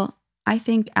 Well, I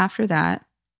think after that,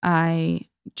 I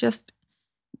just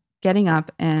getting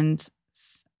up and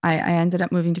I ended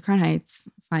up moving to Crown Heights,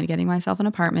 getting myself an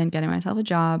apartment, getting myself a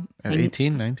job. At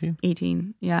 18, 19?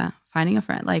 18, yeah. Finding a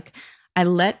friend. Like, I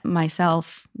let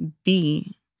myself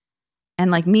be.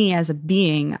 And like me as a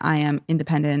being, I am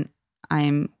independent. I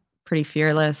am pretty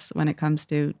fearless when it comes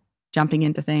to jumping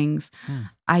into things.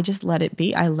 I just let it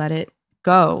be. I let it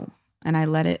go. And I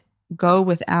let it go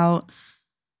without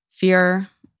fear.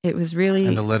 It was really...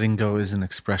 And the letting go is an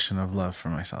expression of love for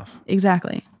myself.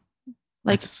 Exactly.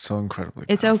 Like, it's so incredibly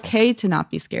It's powerful. okay to not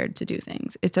be scared to do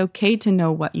things. It's okay to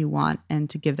know what you want and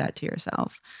to give that to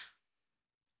yourself.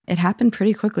 It happened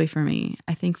pretty quickly for me.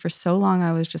 I think for so long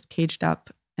I was just caged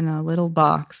up in a little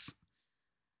box,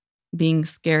 being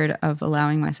scared of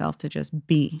allowing myself to just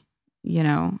be, you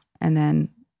know, and then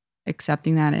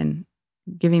accepting that and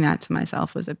giving that to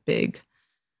myself was it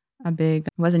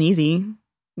wasn't easy,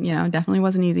 you know, definitely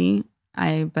wasn't easy.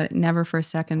 But never for a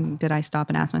second did I stop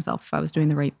and ask myself if I was doing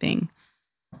the right thing.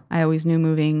 I always knew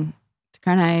moving to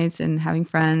Crown Heights and having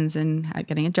friends and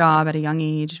getting a job at a young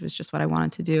age was just what I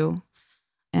wanted to do.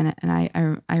 And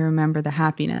I remember the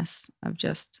happiness of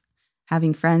just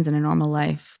having friends in a normal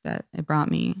life that it brought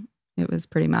me. It was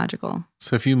pretty magical.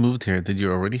 So if you moved here, did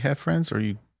you already have friends or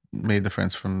you made the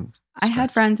friends from I had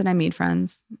scratch? friends and I made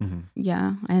friends. Hmm.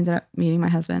 Yeah, I ended up meeting my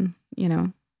husband,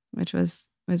 which was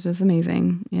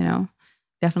amazing,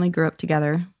 Definitely grew up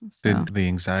together. Did So, the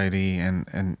anxiety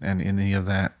and any of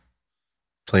that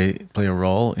play a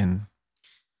role in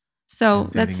dating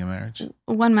that's a marriage?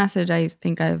 one message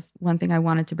one thing I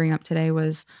wanted to bring up today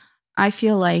was I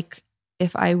feel like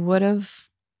if I would have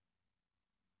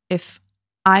if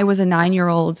I was a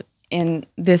 9-year-old in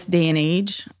this day and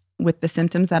age with the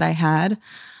symptoms that I had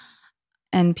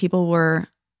and people were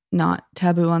not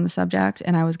taboo on the subject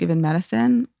and I was given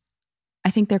medicine, I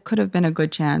think there could have been a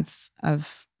good chance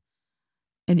of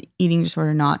an eating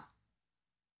disorder not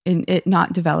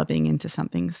developing into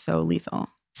something so lethal.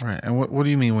 Right. And what do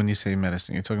you mean when you say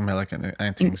medicine? You're talking about like an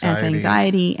anti-anxiety?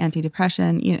 Anti-anxiety,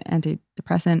 antidepression,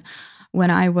 antidepressant.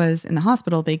 When I was in the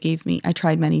hospital, I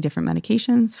tried many different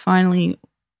medications. Finally,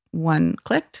 one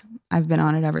clicked. I've been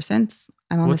on it ever since.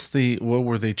 I'm on this What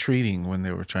were they treating when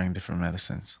they were trying different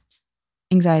medicines?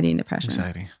 anxiety and depression.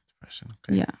 Anxiety, depression.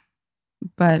 Okay. Yeah.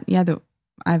 But yeah,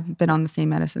 I've been on the same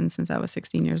medicine since I was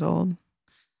 16 years old.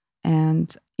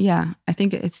 And yeah, I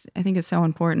think it's so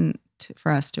important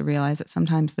for us to realize that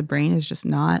sometimes the brain is just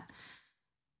not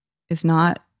is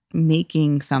not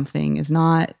making something, is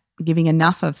not giving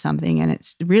enough of something. And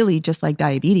it's really just like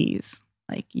diabetes.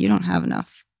 Like you don't have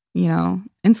enough,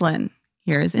 insulin.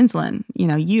 Here is insulin.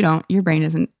 Your brain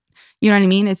isn't, you know what I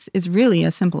mean? It's really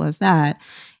as simple as that.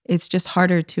 It's just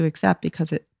harder to accept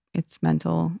because it's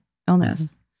mental illness.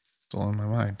 It's all in my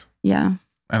mind. Yeah.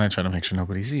 And I try to make sure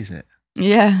nobody sees it.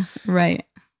 Yeah. Right.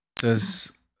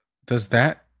 Does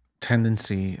that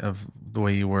tendency of the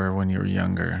way you were when you were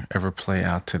younger ever play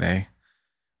out today?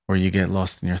 Where you get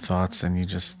lost in your thoughts and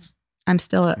I'm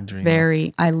still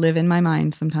dream? I live in my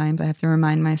mind sometimes. I have to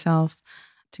remind myself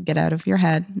to get out of your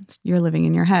head. You're living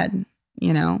in your head.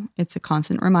 It's a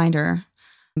constant reminder,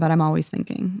 but I'm always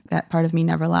thinking. That part of me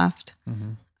never left.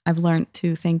 Mm-hmm. I've learned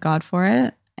to thank God for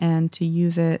it and to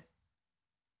use it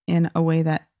in a way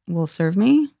that will serve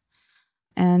me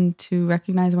and to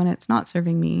recognize when it's not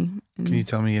serving me. Can you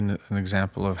tell me an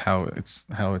example of how it's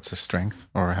a strength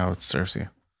or how it serves you?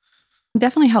 It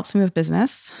definitely helps me with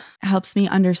business. It helps me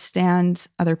understand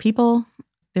other people.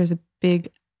 There's a big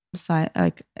side,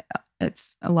 like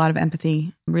it's a lot of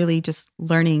empathy, really just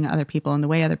learning other people and the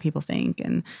way other people think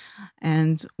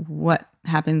and what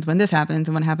happens when this happens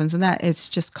and what happens when that. It's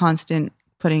just constant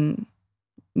putting,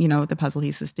 the puzzle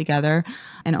pieces together.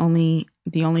 And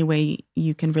the only way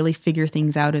you can really figure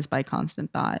things out is by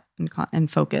constant thought and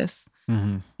focus.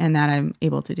 Mm-hmm. And that I'm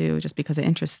able to do just because it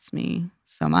interests me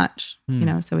so much,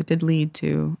 So it did lead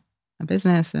to a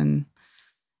business and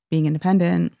being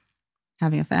independent,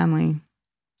 having a family.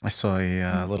 I saw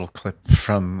a little clip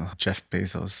from Jeff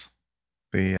Bezos,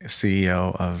 the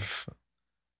CEO of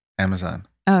Amazon.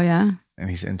 Oh yeah. And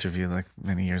he's interviewed like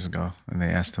many years ago, and they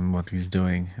asked him what he's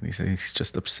doing, and he said he's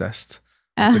just obsessed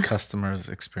with the customer's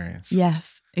experience.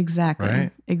 Yes, exactly.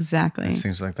 Right? Exactly. It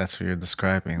seems like that's what you're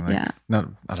describing. Like, Yeah. not,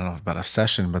 I don't know about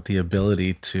obsession, but the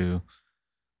ability to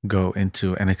go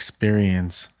into and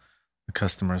experience the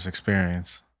customer's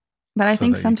experience. But I so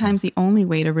think that you can- sometimes the only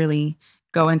way to really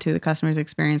go into the customer's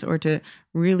experience or to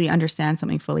really understand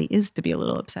something fully is to be a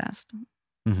little obsessed.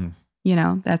 Mhm.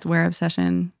 That's where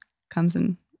obsession comes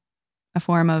in a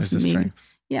form of There's a me. strength.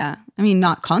 Yeah. I mean,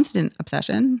 not constant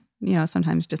obsession,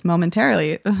 sometimes just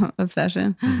momentarily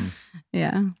obsession. Mhm.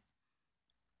 Yeah.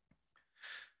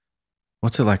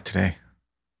 What's it like today?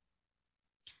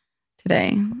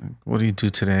 Today. What do you do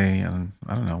today? And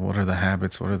I don't know. What are the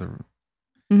habits? What are the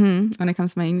When it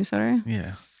comes to my eating disorder?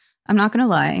 yeah? I'm not going to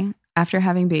lie. After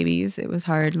having babies, it was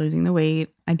hard losing the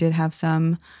weight. I did have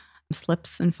some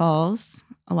slips and falls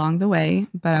along the way,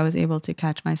 but I was able to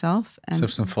catch myself. And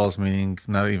Slips and falls meaning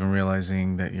not even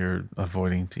realizing that you're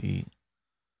avoiding to eat.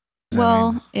 Does that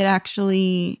well, mean-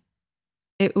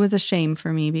 it was a shame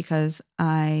for me because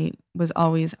I was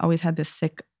always had this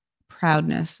sick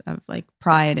proudness of like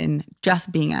pride in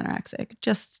just being anorexic,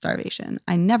 just starvation.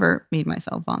 I never made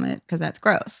myself vomit because that's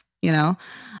gross,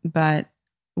 But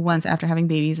once after having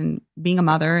babies and being a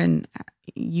mother and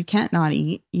you can't not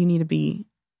eat, you need to be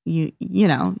you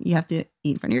have to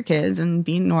eat in front of your kids and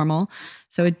be normal.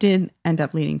 So it did end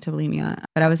up leading to bulimia,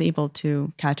 but I was able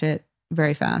to catch it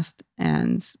very fast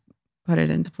and put it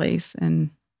into place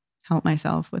and help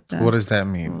myself with the. What does that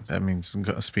mean? rules. That means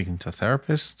speaking to a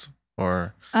therapist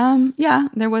or Yeah,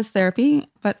 there was therapy,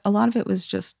 but a lot of it was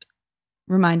just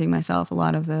reminding myself a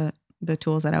lot of the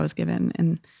tools that I was given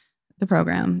in the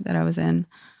program that I was in.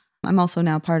 I'm also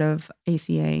now part of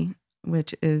ACA,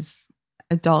 which is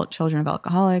Adult Children of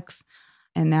Alcoholics,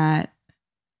 and that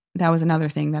that was another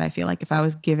thing that I feel like if I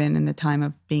was given in the time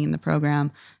of being in the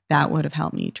program, that would have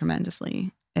helped me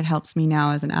tremendously. It helps me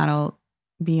now as an adult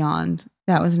beyond.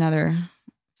 That was another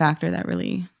factor that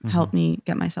really helped me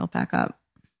get myself back up.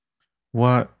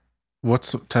 What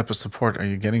type of support are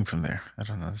you getting from there? I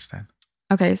don't understand.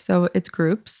 Okay, so it's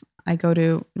groups. I go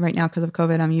to right now because of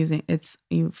COVID. I'm using it's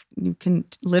you can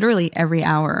literally every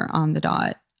hour on the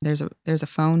dot. There's a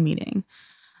phone meeting.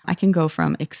 I can go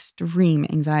from extreme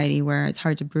anxiety where it's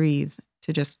hard to breathe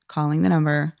to just calling the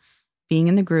number, being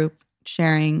in the group,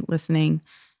 sharing, listening,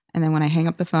 and then when I hang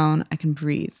up the phone, I can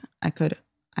breathe.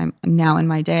 I'm now in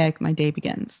my day. My day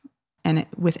begins, and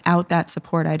without that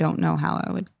support, I don't know how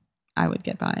I would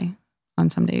get by on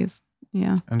some days.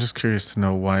 Yeah, I'm just curious to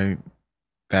know why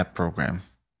that program.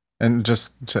 And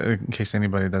in case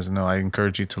anybody doesn't know, I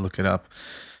encourage you to look it up.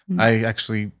 I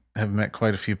actually have met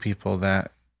quite a few people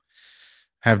that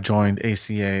have joined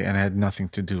ACA and had nothing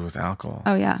to do with alcohol.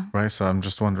 Oh yeah. Right. So I'm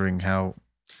just wondering how.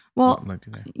 Well,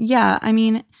 yeah. I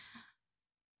mean,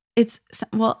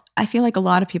 I feel like a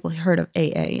lot of people heard of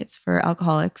AA. It's for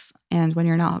alcoholics, and when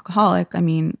you're an alcoholic, I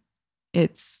mean,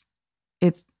 it's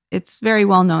very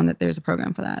well known that there's a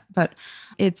program for that. But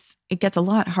it gets a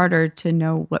lot harder to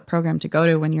know what program to go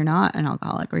to when you're not an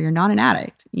alcoholic or you're not an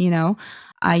addict. You know,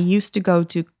 I used to go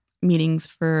to meetings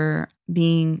for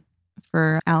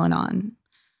Al-Anon,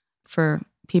 for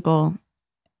people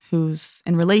who's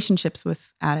in relationships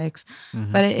with addicts,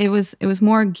 but it was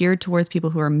more geared towards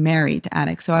people who are married to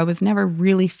addicts. So I was never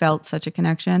really felt such a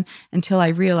connection until I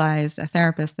realized a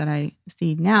therapist that I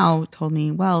see now told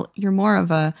me, well, you're more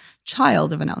of a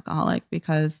child of an alcoholic,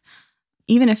 because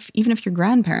even if your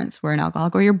grandparents were an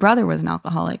alcoholic or your brother was an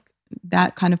alcoholic,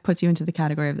 that kind of puts you into the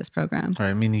category of this program.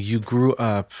 Right. Meaning you grew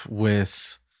up in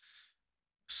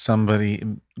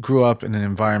an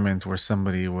environment where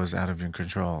somebody was out of your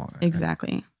control.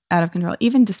 Exactly. Out of control,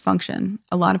 even dysfunction.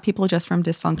 A lot of people just from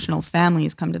dysfunctional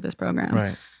families come to this program,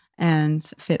 right, and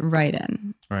fit right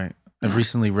in. Right. I've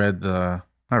recently read not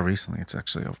recently, it's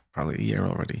actually probably a year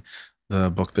already, the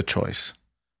book The Choice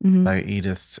by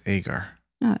Edith Eger.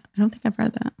 No, I don't think I've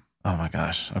read that. Oh my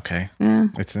gosh. Okay. Yeah.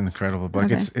 It's an incredible book.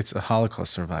 Okay. It's a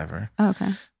Holocaust survivor. Oh,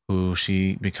 okay. Who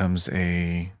she becomes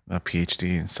a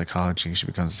PhD in psychology. She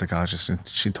becomes a psychologist, and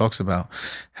she talks about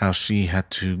how she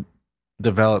had to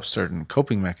develop certain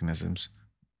coping mechanisms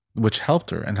which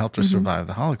helped her survive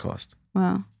the Holocaust.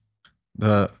 Wow.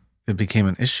 It became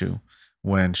an issue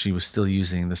when she was still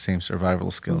using the same survival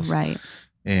skills. Right.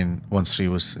 Once she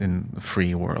was in the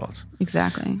free world.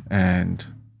 Exactly. And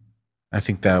I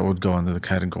think that would go under the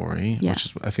category, which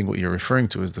is, I think what you're referring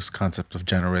to is this concept of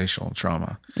generational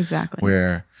trauma. Exactly.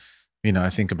 Where,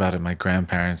 I think about it, my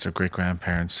grandparents or great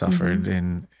grandparents suffered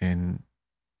in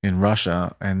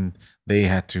Russia, and they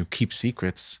had to keep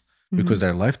secrets because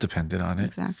their life depended on it.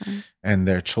 Exactly. And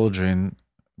their children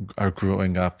are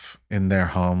growing up in their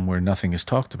home where nothing is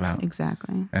talked about.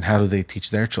 Exactly. And how do they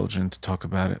teach their children to talk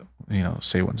about it?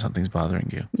 Say when something's bothering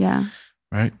you. Yeah.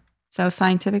 Right. So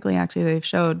scientifically, actually, they've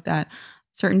showed that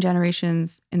certain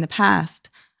generations in the past,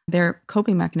 their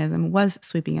coping mechanism was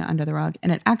sweeping it under the rug,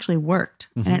 and it actually worked,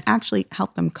 and it actually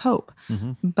helped them cope.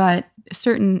 But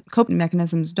certain coping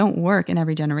mechanisms don't work in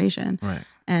every generation. Right.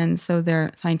 And so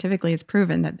scientifically, it's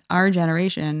proven that our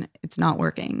generation, it's not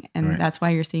working. And that's why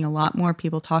you're seeing a lot more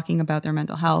people talking about their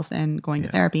mental health and going to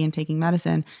therapy and taking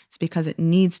medicine. It's because it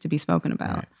needs to be spoken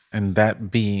about. Right. And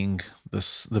that being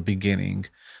the beginning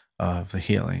of the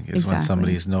healing is when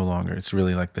somebody is no longer, it's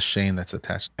really like the shame that's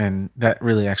attached. And that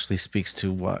really actually speaks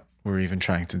to what we're even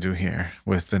trying to do here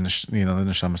with the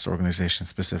Neshamas organization,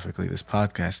 specifically this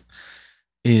podcast,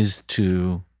 is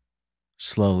to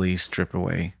slowly strip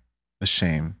away the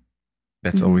shame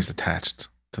that's always attached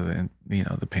to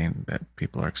the pain that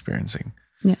people are experiencing.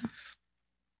 Yeah.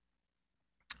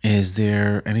 Is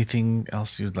there anything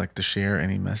else you'd like to share?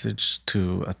 Any message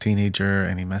to a teenager?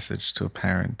 Any message to a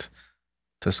parent?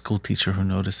 To a school teacher who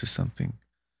notices something?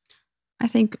 I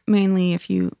think mainly if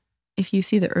you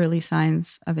see the early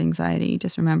signs of anxiety,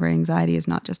 just remember anxiety is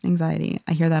not just anxiety.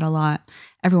 I hear that a lot.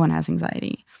 Everyone has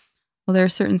anxiety. Well, there are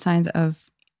certain signs of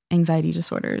anxiety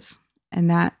disorders, and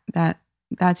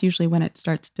that's usually when it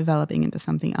starts developing into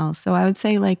something else. So I would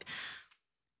say, like,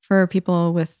 for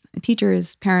people with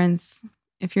teachers, parents,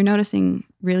 if you're noticing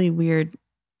really weird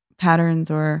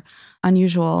patterns or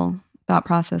unusual thought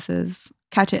processes,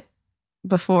 catch it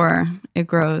before it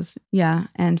grows. Yeah.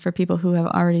 And for people who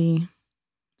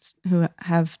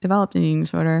have developed an eating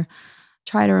disorder,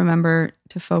 try to remember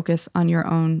to focus on your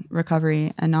own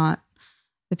recovery and not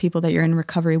the people that you're in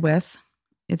recovery with.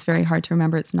 It's very hard to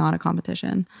remember it's not a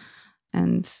competition,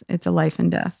 and it's a life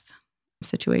and death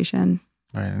situation.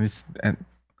 Right. And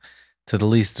to the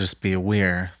least just be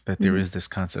aware that there Mhm. is this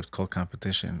concept called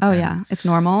competition. Oh, yeah. It's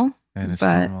normal, And it's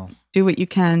but normal. do what you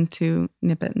can to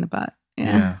nip it in the butt.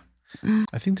 Yeah. Yeah.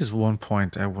 I think there's one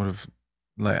point I would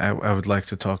like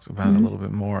to talk about a Mhm. little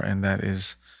bit more, and that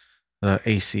is the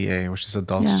ACA, which is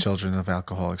Adults Yeah. Children of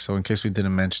Alcoholics. So in case we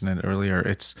didn't mention it earlier,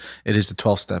 it is a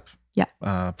 12-step Yeah.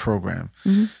 program.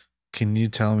 Mhm. Can you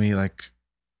tell me like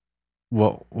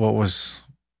what was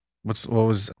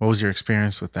your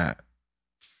experience with that?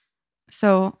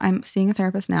 So I'm seeing a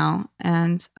therapist now,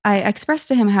 and I expressed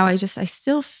to him how I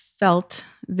still felt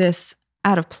this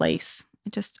out of place.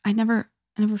 I never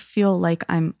feel like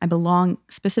I belong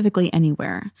specifically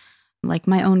anywhere, like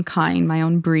my own kind, my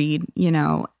own breed,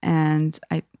 and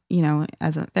as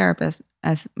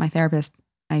my therapist,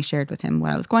 I shared with him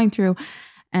what I was going through,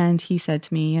 and he said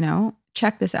to me,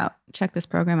 check this out, check this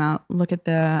program out, look at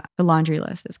the laundry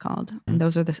list, it's called. And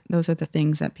those are the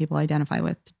things that people identify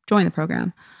with to join the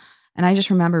program. And I just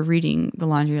remember reading the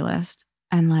laundry list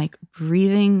and like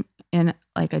breathing in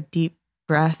like a deep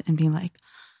breath and being like,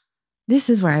 this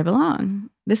is where I belong.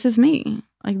 This is me.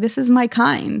 Like, this is my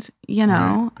kind, Right.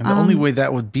 And the only way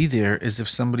that would be there is if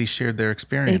somebody shared their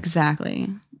experience. Exactly.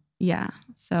 Yeah.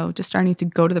 So just starting to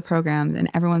go to the programs, and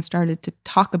everyone started to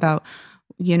talk about,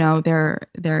 their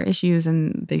issues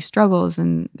and their struggles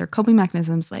and their coping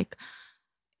mechanisms. Like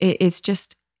it's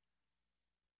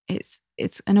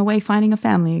in a way finding a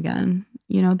family again.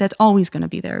 That's always going to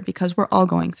be there because we're all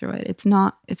going through it. It's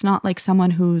not like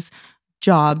someone whose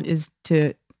job is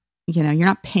to, you're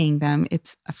not paying them.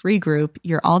 It's a free group.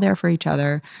 You're all there for each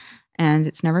other, and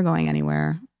it's never going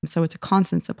anywhere. So it's a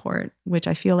constant support, which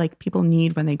I feel like people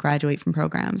need when they graduate from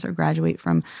programs or graduate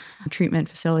from treatment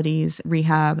facilities,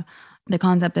 rehab. The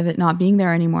concept of it not being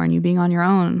there anymore and you being on your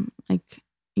own, like,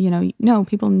 no,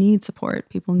 people need support.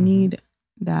 People need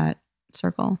that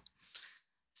circle.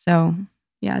 So,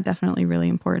 yeah, definitely really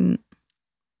important.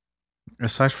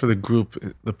 Aside for the group,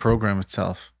 the program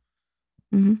itself,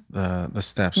 the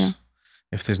steps. Yeah.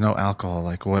 If there's no alcohol,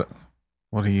 like what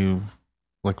are you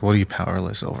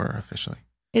powerless over officially?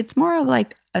 It's more of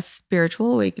like a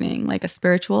spiritual awakening, like a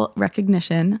spiritual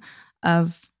recognition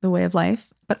of the way of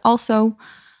life, but also,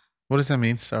 what does that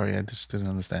mean? Sorry, I just didn't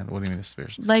understand. What do you mean,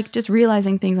 spiritual? like just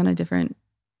realizing things in a different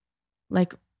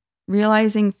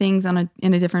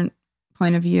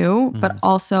point of view, but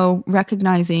also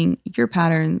recognizing your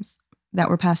patterns that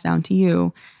were passed down to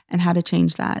you and how to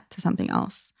change that to something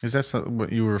else. Is that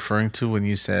what you were referring to when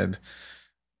you said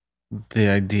the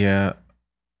idea,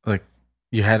 like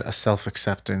you had a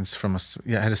self-acceptance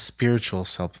had a spiritual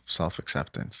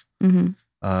self-acceptance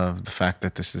of the fact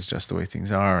that this is just the way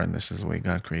things are and this is the way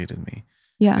God created me?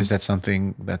 Yeah. Is that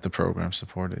something that the program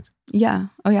supported? Yeah.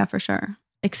 Oh yeah, for sure.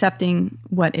 Accepting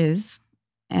what is,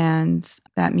 and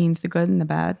that means the good and the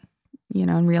bad,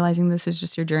 and realizing this is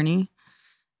just your journey,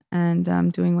 and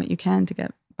doing what you can to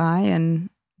get by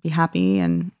and be happy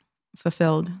and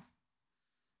fulfilled.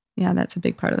 Yeah, that's a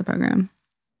big part of the program.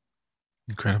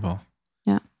 Incredible.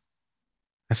 Yeah.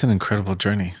 That's an incredible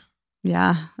journey.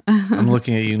 Yeah. I'm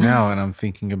looking at you now and I'm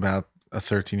thinking about a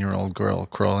 13-year-old girl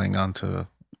crawling onto the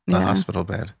hospital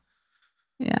bed.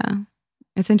 Yeah.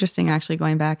 It's interesting actually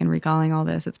going back and recalling all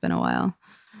this. It's been a while.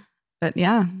 But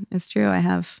yeah, it's true.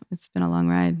 It's been a long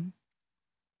ride.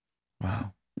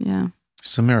 Wow. Yeah.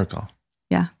 It's a miracle.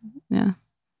 Yeah. Yeah.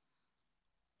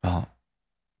 Well,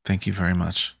 thank you very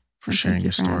much for sharing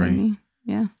your story.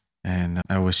 Yeah. And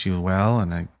I wish you well,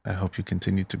 and I hope you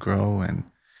continue to grow. And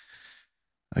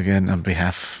again, on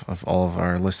behalf of all of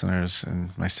our listeners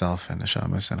and myself and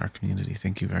Neshamas and our community,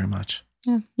 thank you very much.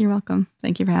 Yeah, you're welcome.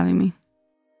 Thank you for having me.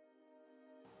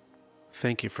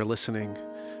 Thank you for listening.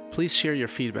 Please share your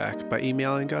feedback by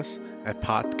emailing us at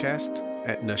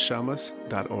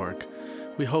podcast@neshamas.org.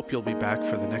 We hope you'll be back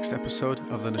for the next episode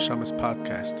of the Neshamas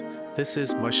Podcast. This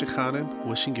is Moshe Chanan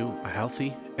wishing you a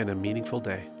healthy and a meaningful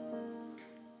day.